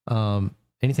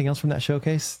 Anything else from that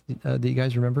showcase that you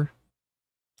guys remember?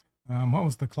 What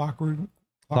was the Clockwork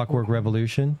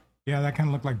Revolution? Yeah, that kind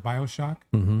of looked like BioShock.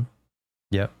 Mm-hmm.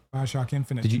 Yep. BioShock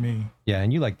Infinite to me. Yeah,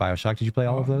 and you like BioShock. Did you play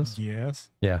all of those? Yes.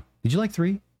 Yeah. Did you like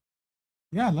 3?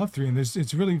 Yeah, I love 3, and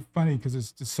it's really funny because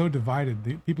it's so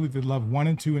divided. People either love 1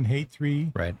 and 2 and hate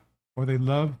 3, right? Or they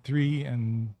love 3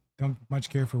 and don't much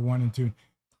care for 1 and 2.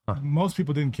 Huh. Most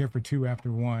people didn't care for 2 after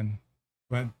 1,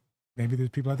 but maybe there's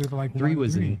people out there that like 3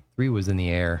 was 3 was in the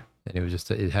air, and it was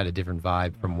just it had a different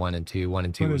vibe from 1 and 2. 1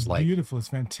 and 2 was like beautiful. It's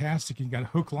fantastic. You got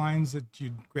hook lines that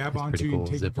you grab onto cool. and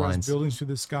take Zip across lines. Buildings through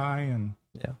the sky, and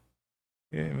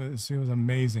it was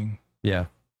amazing. Yeah.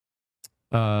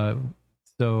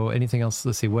 So anything else?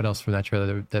 Let's see. What else from that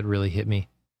trailer that really hit me?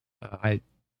 I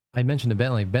mentioned to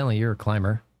Bentley. Bentley, you're a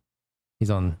climber. He's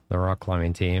on the rock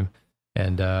climbing team,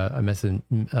 and I mentioned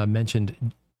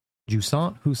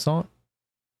Husant.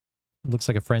 Looks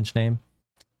like a French name,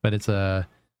 but it's by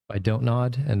Don't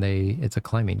Nod, and it's a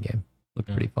climbing game. Looked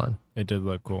pretty fun. It did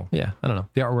look cool. Yeah, I don't know.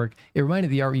 The artwork. It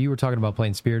reminded the art you were talking about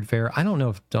playing Spirit Fair. I don't know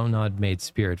if Don't Nod made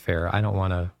Spirit Fair. I don't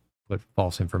want to put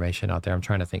false information out there. I'm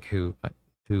trying to think who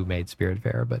made Spirit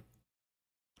Fair, but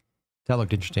that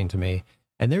looked interesting to me.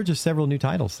 And there are just several new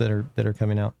titles that are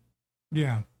coming out.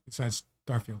 Yeah, besides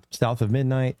Starfield. South of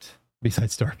Midnight,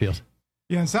 besides Starfield.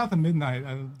 Yeah, and South of Midnight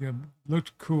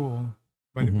looked cool,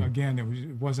 but again,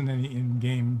 it wasn't any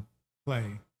in-game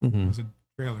play. It was a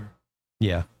trailer.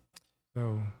 Yeah.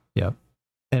 So. Yep.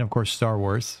 And of course, Star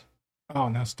Wars. Oh,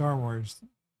 now Star Wars.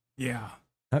 Yeah.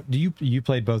 Do you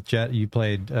played both You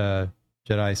played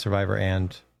Jedi Survivor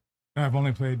and. I've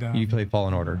only played. You played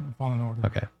Fallen Order. Fallen Order.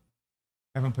 Okay.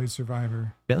 I haven't played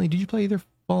Survivor. Bentley, did you play either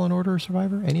Fallen Order or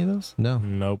Survivor? Any of those? No.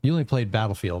 Nope. You only played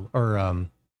Battlefield or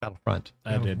Battlefront.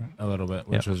 I did a little bit,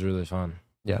 which was really fun.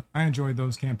 Yeah. I enjoyed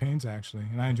those campaigns actually,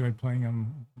 and I enjoyed playing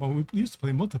them. Well, we used to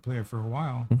play multiplayer for a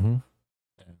while. Mm-hmm.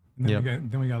 And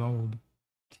then we got old.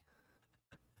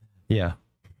 Yeah.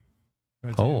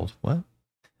 But, old. What?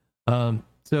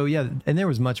 So yeah, and there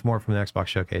was much more from the Xbox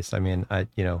showcase. I mean,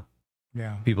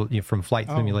 people from Flight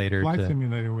Simulator. Flight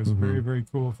Simulator was very, very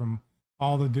cool. From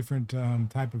all the different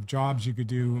type of jobs you could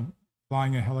do,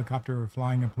 flying a helicopter or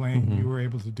flying a plane, you were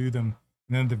able to do them.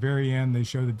 And then at the very end, they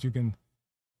showed that you can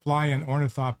fly an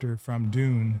ornithopter from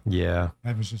Dune. Yeah,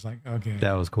 that was just like, okay,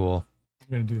 that was cool.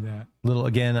 We're gonna do that. Little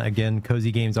again,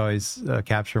 cozy games always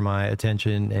capture my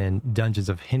attention. And Dungeons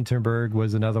of Hinterberg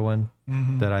was another one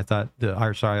that I thought the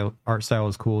art style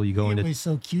was cool. You go into, it was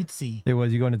so cutesy. It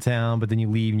was, you go into town, but then you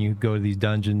leave and you go to these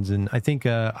dungeons. And I think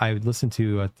I listened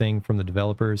to a thing from the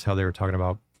developers how they were talking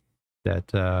about that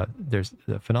there's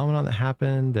a phenomenon that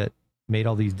happened that made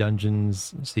all these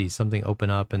dungeons see something open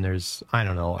up, and there's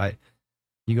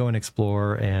you go and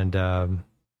explore, and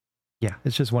yeah,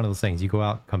 it's just one of those things. You go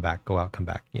out, come back,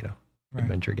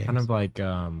 adventure games. Kind of like,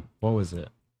 what was it?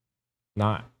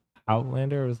 Not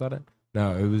Outlander, was that it?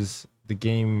 No, it was the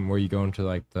game where you go into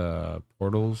like the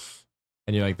portals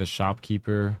and you're like the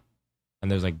shopkeeper,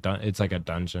 and there's like, it's like a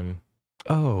dungeon.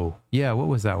 Oh, yeah. What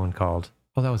was that one called?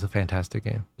 Oh, that was a fantastic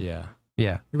game. Yeah.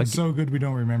 Yeah. It was so good we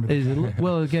don't remember that.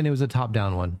 Well, again, it was a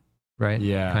top-down one, right?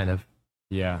 Yeah. Kind of.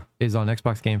 Yeah. It was on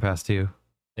Xbox Game Pass too.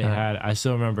 I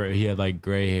still remember he had like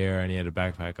gray hair and he had a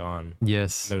backpack on.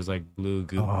 Yes. There's like blue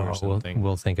goo or something.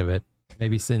 We'll think of it.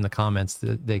 Maybe in the comments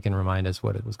they can remind us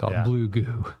what it was called. Yeah. Blue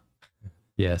goo.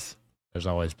 Yes. There's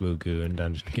always blue goo in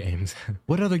dungeon games.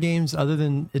 What other games, other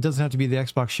than, it doesn't have to be the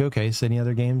Xbox Showcase, any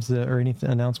other games or any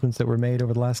announcements that were made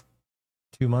over the last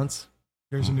 2 months?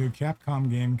 There's a new Capcom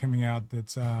game coming out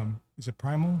that's, is it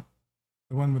Primal?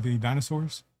 The one with the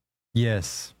dinosaurs?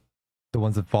 Yes. The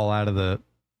ones that fall out of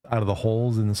the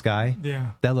holes in the sky.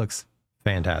 Yeah. That looks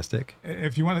fantastic.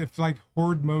 If you want, it's like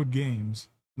horde mode games,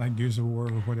 like Gears of War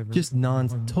or whatever. Just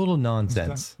total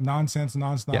nonsense. Nonsense,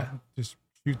 nonstop. Yeah. Just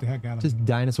shoot the heck out of them. Just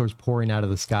dinosaurs pouring out of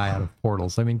the sky out of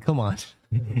portals. I mean, come on.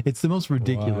 It's the most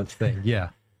ridiculous thing.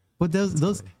 Yeah. But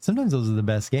sometimes those are the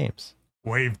best games.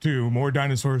 Wave 2, more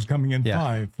dinosaurs coming in.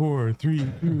 5, 4,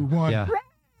 3, 2, 1. Yeah.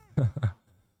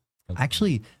 I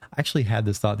actually had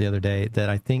this thought the other day that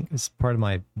I think is part of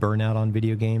my burnout on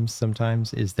video games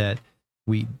sometimes is that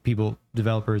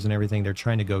developers and everything, they're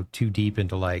trying to go too deep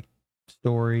into like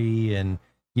story and,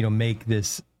 make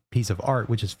this piece of art,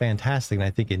 which is fantastic. And I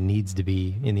think it needs to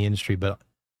be in the industry. But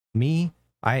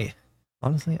I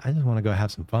honestly just want to go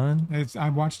have some fun. I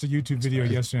watched a YouTube video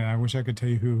yesterday, and I wish I could tell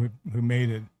you who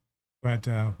made it. But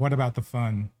what about the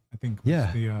fun? I think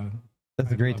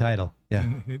That's a great title. Yeah.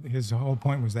 And his whole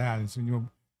point was that it's,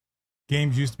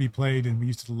 games used to be played and we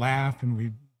used to laugh and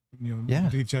we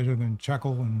with each other and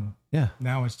chuckle, and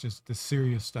now it's just the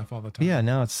serious stuff all the time. Yeah,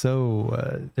 now it's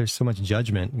so there's so much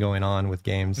judgment going on with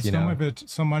games.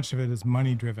 So much of it is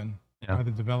money driven by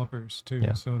the developers too.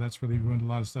 Yeah. So that's really ruined a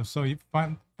lot of stuff. So you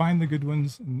find the good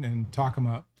ones and talk them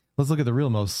up. Let's look at the real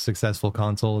most successful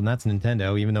console, and that's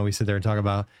Nintendo. Even though we sit there and talk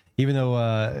about, even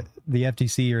though the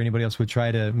FTC or anybody else would try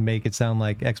to make it sound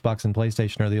like Xbox and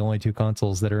PlayStation are the only two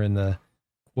consoles that are in the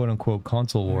quote unquote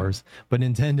console wars, but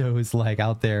Nintendo is like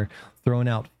out there throwing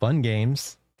out fun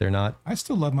games. They're not. I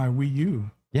still love my Wii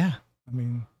U. Yeah. I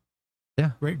mean,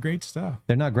 great stuff.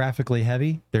 They're not graphically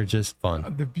heavy. They're just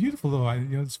fun. They're beautiful though.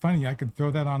 It's funny. I could throw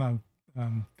that on a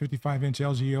 55-inch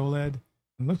LG OLED.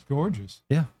 It looks gorgeous.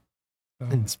 Yeah. So.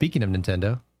 And speaking of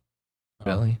Nintendo,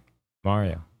 Billy,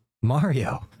 Mario.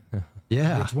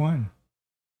 Yeah. Which one?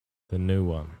 The new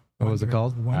one. What was it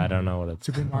called? I don't know what it's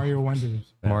Super Mario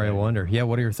Wonders. Mario Wonder. Yeah,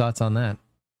 what are your thoughts on that?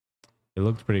 It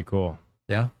looked pretty cool.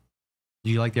 Yeah?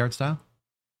 Do you like the art style?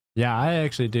 Yeah, I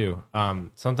actually do.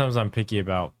 Sometimes I'm picky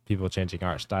about people changing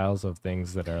art styles of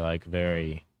things that are like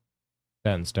very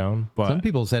set in stone. But some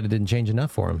people said it didn't change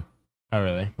enough for them. Oh,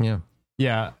 really? Yeah.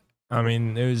 Yeah. I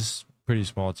mean, it was pretty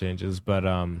small changes, but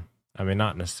I mean,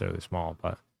 not necessarily small,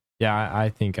 but yeah, I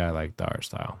think I like the art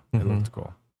style. It looked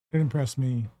cool. It impressed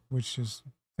me, which is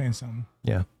saying something.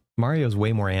 Yeah. Mario's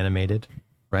way more animated,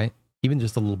 right? Even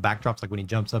just the little backdrops, like when he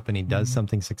jumps up and he does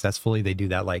something successfully, they do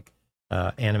that like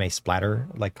anime splatter,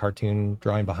 like cartoon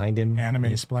drawing behind him.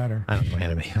 Anime splatter. I don't know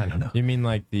anime. I don't know. You mean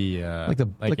like the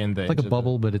like a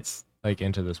bubble, but it's like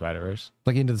Into the Spider-Verse,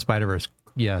 like Into the Spider-Verse,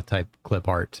 type clip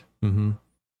art.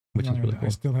 Which is really cool. I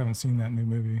still haven't seen that new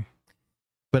movie.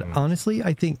 But honestly,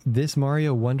 I think this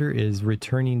Mario Wonder is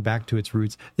returning back to its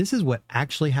roots. This is what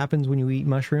actually happens when you eat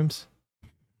mushrooms.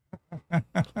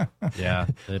 Yeah,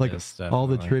 like all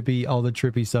the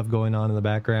trippy stuff going on in the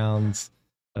backgrounds.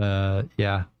 I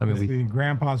mean, the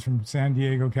grandpas from San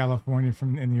Diego, California,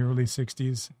 in the early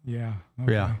 '60s. Yeah,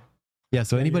 okay. Yeah.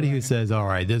 So anybody who says, "All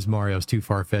right, this Mario's too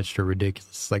far fetched or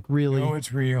ridiculous," like really? No,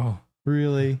 it's real.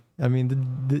 Really? I mean,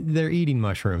 they're eating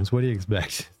mushrooms. What do you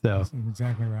expect? So that's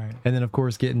exactly right. And then, of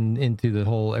course, getting into the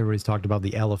whole, everybody's talked about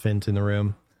the elephant in the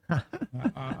room.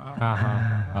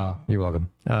 You're welcome.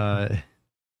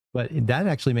 But that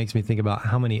actually makes me think about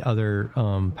how many other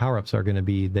power-ups are going to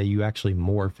be that you actually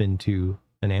morph into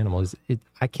an animal. You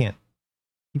can't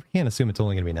assume it's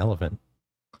only going to be an elephant,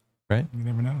 right? You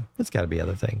never know. It's got to be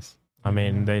other things. I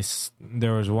mean,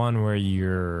 there was one where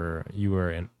you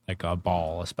were in like a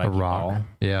spiky ball.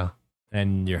 Yeah.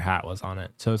 And your hat was on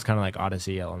it. So it's kind of like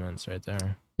Odyssey elements right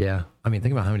there. Yeah. I mean,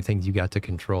 think about how many things you got to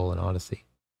control in Odyssey.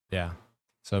 Yeah.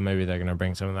 So maybe they're going to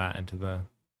bring some of that into the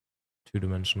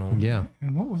two-dimensional. Yeah.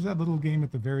 And what was that little game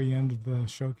at the very end of the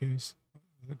showcase? What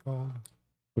was it called?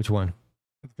 Which one?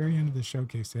 At the very end of the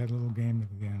showcase, they had a little game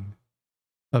at the end.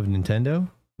 Of Nintendo?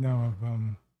 No,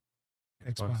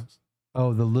 of Xbox.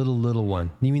 Oh, the little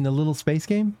one. You mean the little space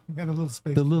game? You got a little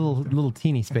space. The little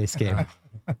teeny space game.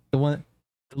 The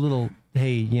little,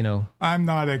 hey, I'm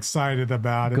not excited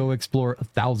about it. Go explore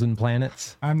 1,000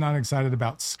 planets. I'm not excited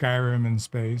about Skyrim in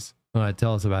space. All right,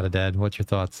 tell us about it, Dad. What's your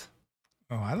thoughts?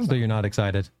 Oh, I don't know. So you're not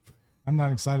excited? I'm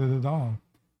not excited at all.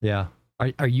 Yeah.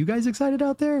 Are you guys excited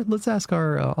out there? Let's ask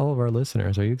all of our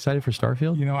listeners. Are you excited for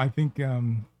Starfield? I think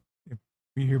if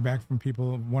we hear back from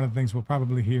people, one of the things we'll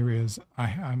probably hear is,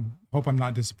 I hope I'm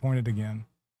not disappointed again.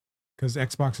 Because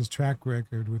Xbox's track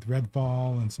record with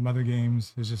Redfall and some other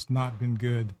games has just not been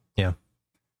good. Yeah.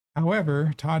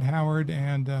 However, Todd Howard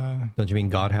and... Don't you mean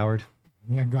God Howard?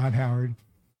 Yeah, God Howard.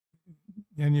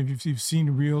 And if you've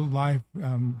seen real life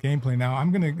gameplay now,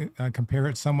 I'm going to compare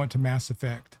it somewhat to Mass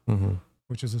Effect,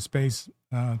 which is a space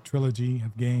trilogy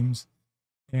of games.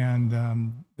 And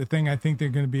the thing I think they're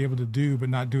going to be able to do, but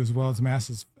not do as well as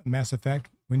Mass Effect,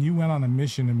 when you went on a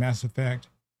mission in Mass Effect,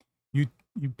 you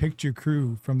picked your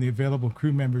crew from the available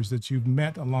crew members that you've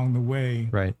met along the way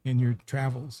in your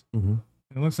travels. And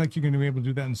it looks like you're going to be able to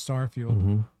do that in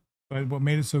Starfield. But what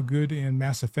made it so good in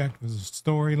Mass Effect was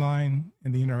the storyline,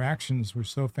 and the interactions were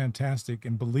so fantastic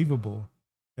and believable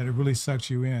that it really sucks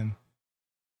you in.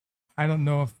 I don't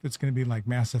know if it's going to be like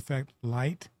Mass Effect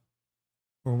Light,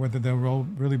 or whether they'll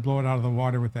really blow it out of the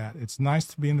water with that. It's nice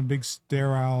to be in a big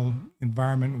sterile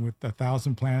environment with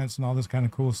 1,000 planets and all this kind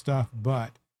of cool stuff,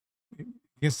 but it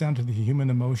gets down to the human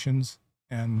emotions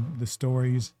and the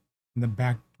stories and the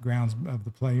backgrounds of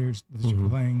the players that you're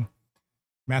playing.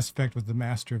 Mass Effect was the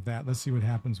master of that. Let's see what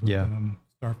happens with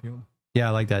Starfield. Yeah,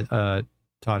 I like that.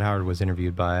 Todd Howard was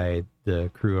interviewed by the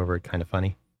crew over at Kind of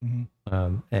Funny.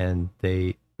 And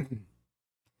they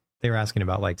they were asking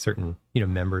about like certain,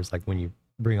 members, like when you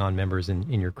bring on members in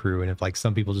your crew, and if like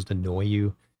some people just annoy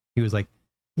you, he was like,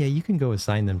 yeah, you can go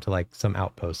assign them to like some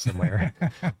outpost somewhere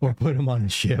or put them on a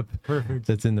ship. Perfect.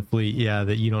 That's in the fleet. Yeah,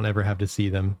 that you don't ever have to see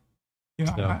them.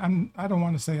 I don't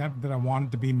want to say that I want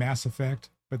it to be Mass Effect,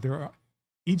 but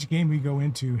each game we go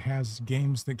into has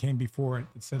games that came before it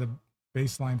that set a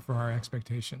baseline for our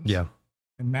expectations. Yeah.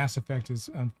 And Mass Effect is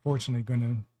unfortunately going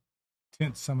to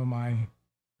tint some of my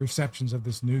perceptions of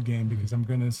this new game, because I'm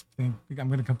going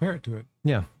to compare it to it.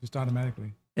 Yeah. Just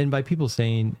automatically. And by people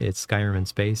saying it's Skyrim in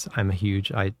space,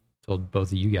 I told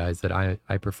both of you guys that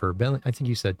I prefer, I think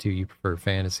you said too, you prefer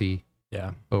fantasy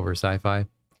over sci-fi.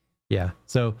 Yeah.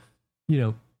 So,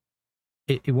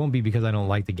 it won't be because I don't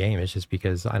like the game. It's just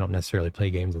because I don't necessarily play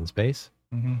games in space.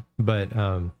 Mm-hmm. But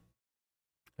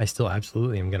I still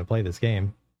absolutely am going to play this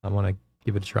game. I want to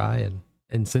give it a try.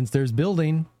 And since there's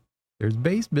building, there's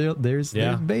base build, there's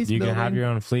base building. You can have your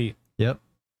own fleet. Yep.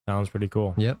 Sounds pretty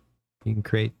cool. Yep. You can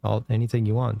create anything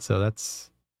you want. So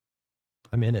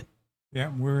I'm in it.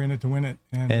 Yeah, we're in it to win it.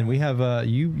 And we have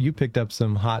you picked up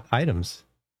some hot items.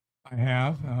 I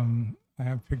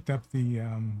have picked up the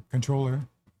controller,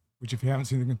 which if you haven't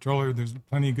seen the controller, there's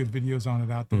plenty of good videos on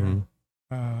it out there.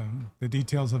 Mm-hmm. The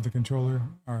details of the controller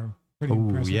are pretty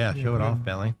impressive. Yeah, show it off,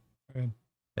 Belly.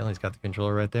 Belly's got the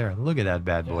controller right there. Look at that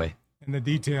bad boy. And the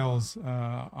details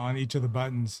on each of the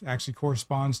buttons actually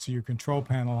corresponds to your control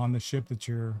panel on the ship that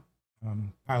you're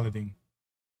piloting.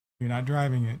 You're not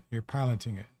driving it, you're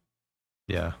piloting it.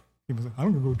 Yeah. People say,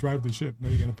 I'm going to go drive the ship. No,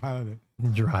 you're going to pilot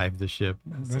it. Drive the ship.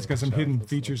 It's got some hidden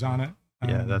features on it.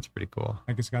 Yeah, that's pretty cool.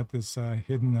 Like it's got this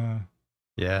hidden...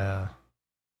 yeah.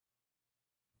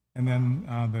 And then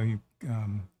the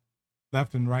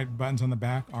left and right buttons on the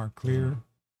back are clear.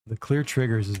 The clear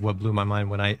triggers is what blew my mind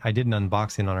when I did an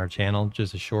unboxing on our channel,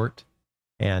 just a short,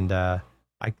 and I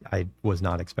was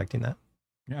not expecting that.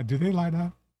 Yeah, do they light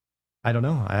up? I don't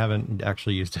know. I haven't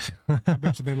actually used it. I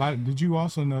bet you they light up. Did you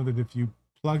also know that if you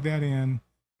plug that in,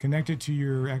 connect it to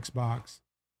your Xbox,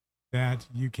 that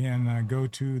you can go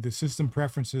to the system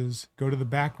preferences, go to the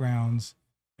backgrounds,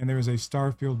 and there is a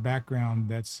Starfield background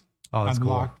that's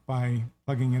unlocked by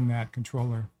plugging in that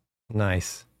controller.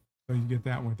 Nice. So you get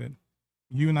that with it.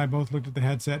 You and I both looked at the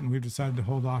headset, and we've decided to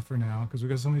hold off for now because we've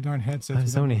got so many darn headsets. I have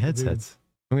so many headsets.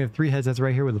 And we have 3 headsets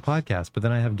right here with the podcast, but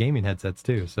then I have gaming headsets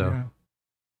too. So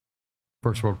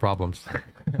first world problems.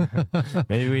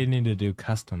 Maybe we need to do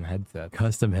custom headsets.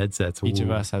 Custom headsets. Each of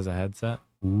us has a headset.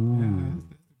 Ooh. Yeah,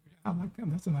 I like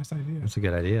that. That's a nice idea. That's a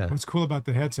good idea. What's cool about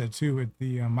the headset too,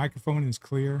 the microphone is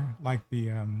clear, like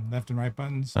the left and right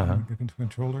buttons on the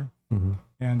controller,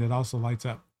 and it also lights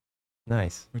up.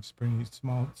 Nice. Which is pretty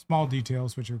small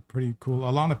details, which are pretty cool.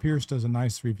 Alana Pierce does a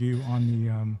nice review on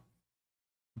the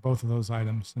both of those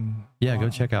items, and go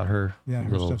check out her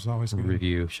little stuff's always good.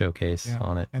 Review showcase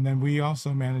on it. And then we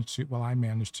also managed to, I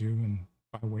managed to, and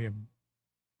by way of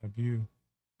you,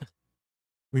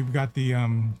 we've got the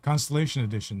Constellation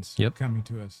editions coming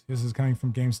to us. This is coming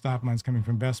from GameStop. Mine's coming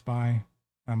from Best Buy.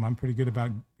 I'm pretty good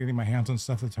about getting my hands on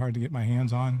stuff that's hard to get my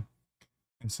hands on.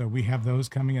 And so we have those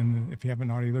coming. And if you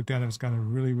haven't already looked at it, it's got a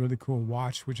really, really cool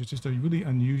watch, which is just a really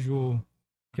unusual.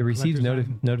 It receives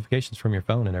notifications from your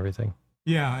phone and everything.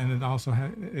 Yeah. And it also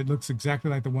it looks exactly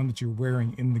like the one that you're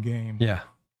wearing in the game. Yeah.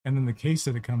 And then the case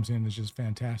that it comes in is just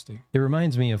fantastic. It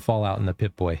reminds me of Fallout and the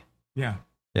Pip-Boy. Yeah.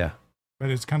 Yeah. But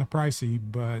it's kind of pricey,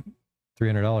 but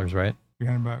 $300, right?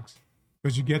 $300.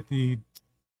 Because you get the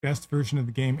best version of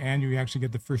the game, and you actually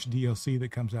get the first DLC that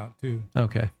comes out too.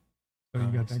 Okay. So you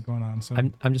got that going on. So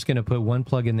I'm just going to put one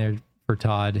plug in there for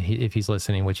Todd if he's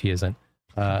listening, which he isn't.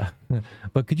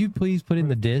 But could you please put in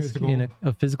the disc in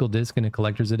a physical disc in a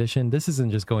collector's edition? This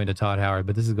isn't just going to Todd Howard,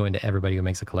 but this is going to everybody who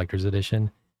makes a collector's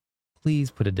edition. Please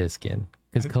put a disc in,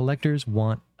 because collectors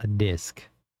want a disc.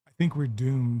 I think we're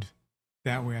doomed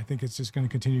that way. I think it's just going to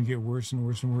continue to get worse and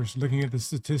worse and worse. Looking at the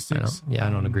statistics. I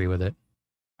don't agree with it.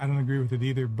 I don't agree with it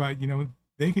either. But,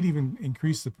 they could even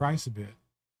increase the price a bit.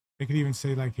 They could even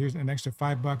say, like, here's an extra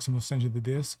 $5 and we'll send you the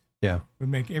disc. Yeah. It would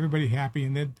make everybody happy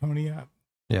and they'd pony up.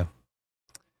 Yeah.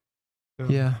 So,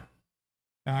 yeah.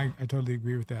 I totally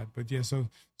agree with that. But yeah, so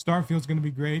Starfield's going to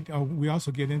be great. Oh, we also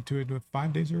get into it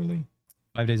 5 days early.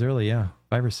 5 days early, yeah.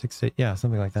 5 or 6 days. Yeah,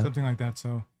 something like that. Something like that.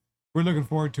 So we're looking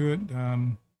forward to it.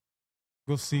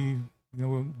 We'll see.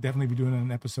 We'll definitely be doing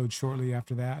an episode shortly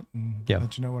after that and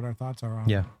let you know what our thoughts are on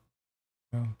it. Yeah.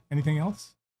 So, anything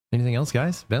else? Anything else,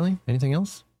 guys? Bentley, anything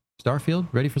else? Starfield,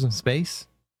 ready for some base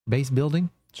building?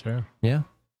 Sure. Yeah.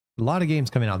 A lot of games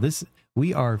coming out.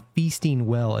 We are feasting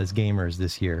well as gamers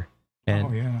this year.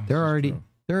 And there are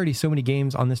already so many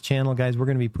games on this channel, guys. We're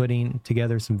going to be putting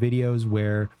together some videos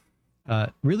where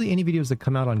really any videos that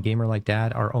come out on Gamer Like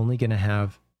Dad are only going to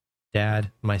have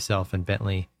Dad, myself, and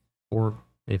Bentley, or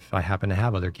if I happen to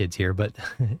have other kids here, but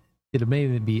it'll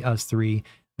maybe be us three.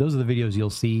 Those are the videos you'll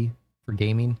see for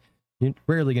gaming. You're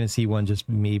rarely going to see one just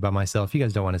me by myself. You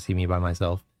guys don't want to see me by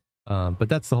myself. But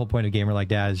that's the whole point of Gamer Like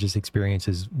Dad, is just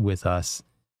experiences with us,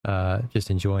 just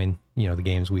enjoying, the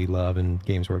games we love and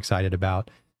games we're excited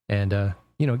about. And,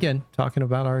 again, talking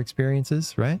about our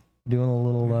experiences, right? Doing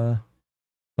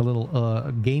a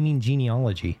little gaming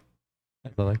genealogy,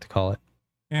 as I like to call it.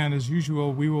 And as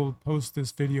usual, we will post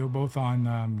this video both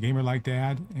on Gamer Like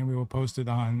Dad, and we will post it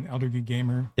on Elder Geek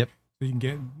Gamer. Yep. So you can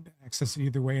get access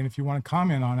either way. And if you want to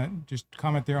comment on it, just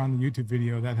comment there on the YouTube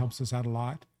video. That helps us out a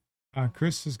lot.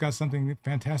 Chris has got something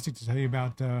fantastic to tell you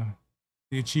about the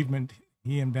achievement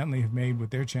he and Bentley have made with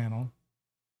their channel.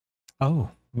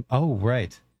 Oh,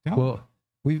 right. Yeah.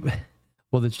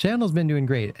 Well, the channel's been doing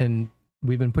great, and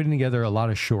we've been putting together a lot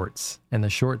of shorts, and the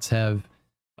shorts have,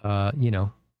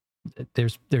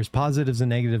 there's positives and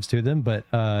negatives to them, but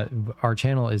our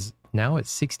channel is now at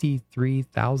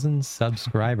 63,000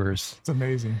 subscribers. It's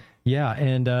amazing. Yeah,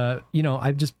 and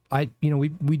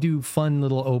we do fun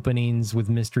little openings with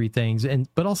mystery things,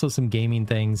 but also some gaming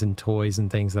things and toys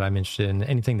and things that I'm interested in.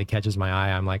 Anything that catches my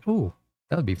eye, I'm like, oh,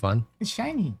 that would be fun. It's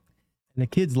shiny. And the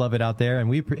kids love it out there.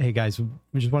 And hey guys,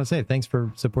 we just want to say thanks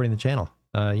for supporting the channel.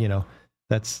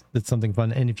 That's something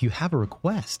fun. And if you have a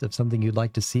request of something you'd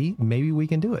like to see, maybe we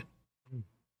can do it.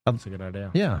 That's a good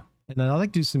idea. Yeah. And then I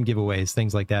like to do some giveaways,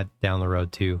 things like that down the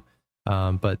road too.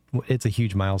 But it's a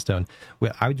huge milestone. We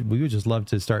would just love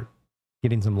to start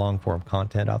getting some long form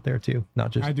content out there too,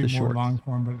 not just I do the more shorts. long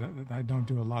form, but I don't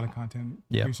do a lot of content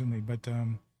recently. But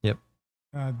yep.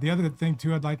 The other thing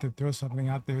too, I'd like to throw something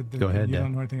out there that Go ahead, you Dan.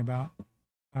 don't know anything about.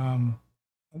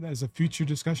 As a future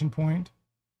discussion point,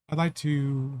 I'd like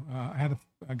to. I had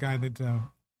a guy that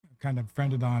kind of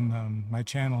friended on my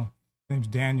channel. His name's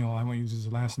Daniel. I won't use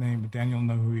his last name, but Daniel will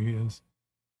know who he is.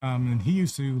 And he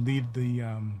used to lead the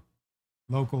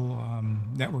local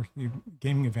network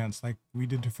gaming events like we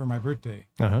did for my birthday.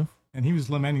 Uh-huh. And he was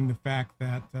lamenting the fact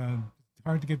that it's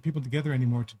hard to get people together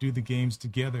anymore to do the games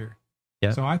together.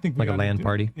 Yeah. So I think like a LAN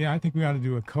party. Yeah, I think we ought to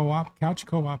do a couch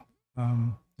co-op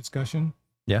discussion.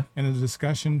 Yeah. And a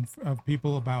discussion of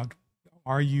people about,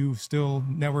 are you still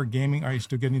network gaming? Are you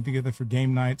still getting together for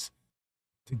game nights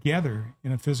together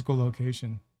in a physical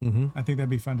location? Mm-hmm. I think that'd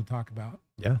be fun to talk about.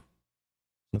 Yeah.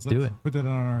 Let's do it. Put that on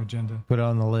our agenda. Put it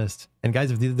on the list. And guys,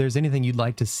 if there's anything you'd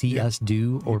like to see us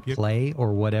do or play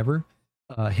or whatever,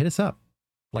 hit us up.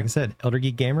 Like I said, Elder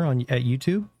Geek Gamer at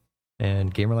YouTube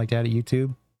and Gamer Like That at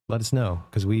YouTube. Let us know,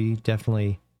 because we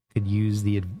definitely could use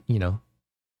the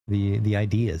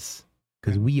ideas,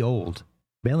 because we old.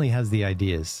 Bentley has the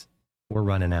ideas. We're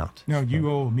running out. No, you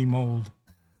old, me mold.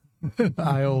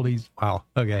 I old, he's wow.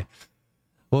 Okay.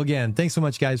 Well, again, thanks so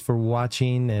much, guys, for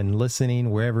watching and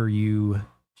listening wherever you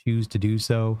choose to do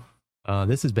so.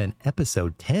 This has been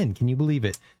episode 10. Can you believe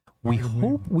it? We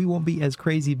hope we won't be as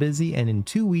crazy busy, and in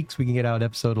 2 weeks we can get out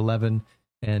episode 11,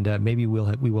 and maybe we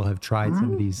will have tried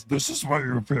some of these. This is why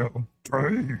you fail.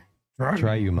 Try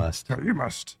you must. Try you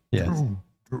must. Yes.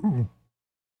 Do.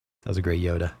 That was a great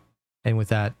Yoda. And with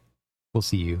that, we'll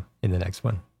see you in the next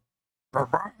one.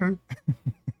 Bye-bye.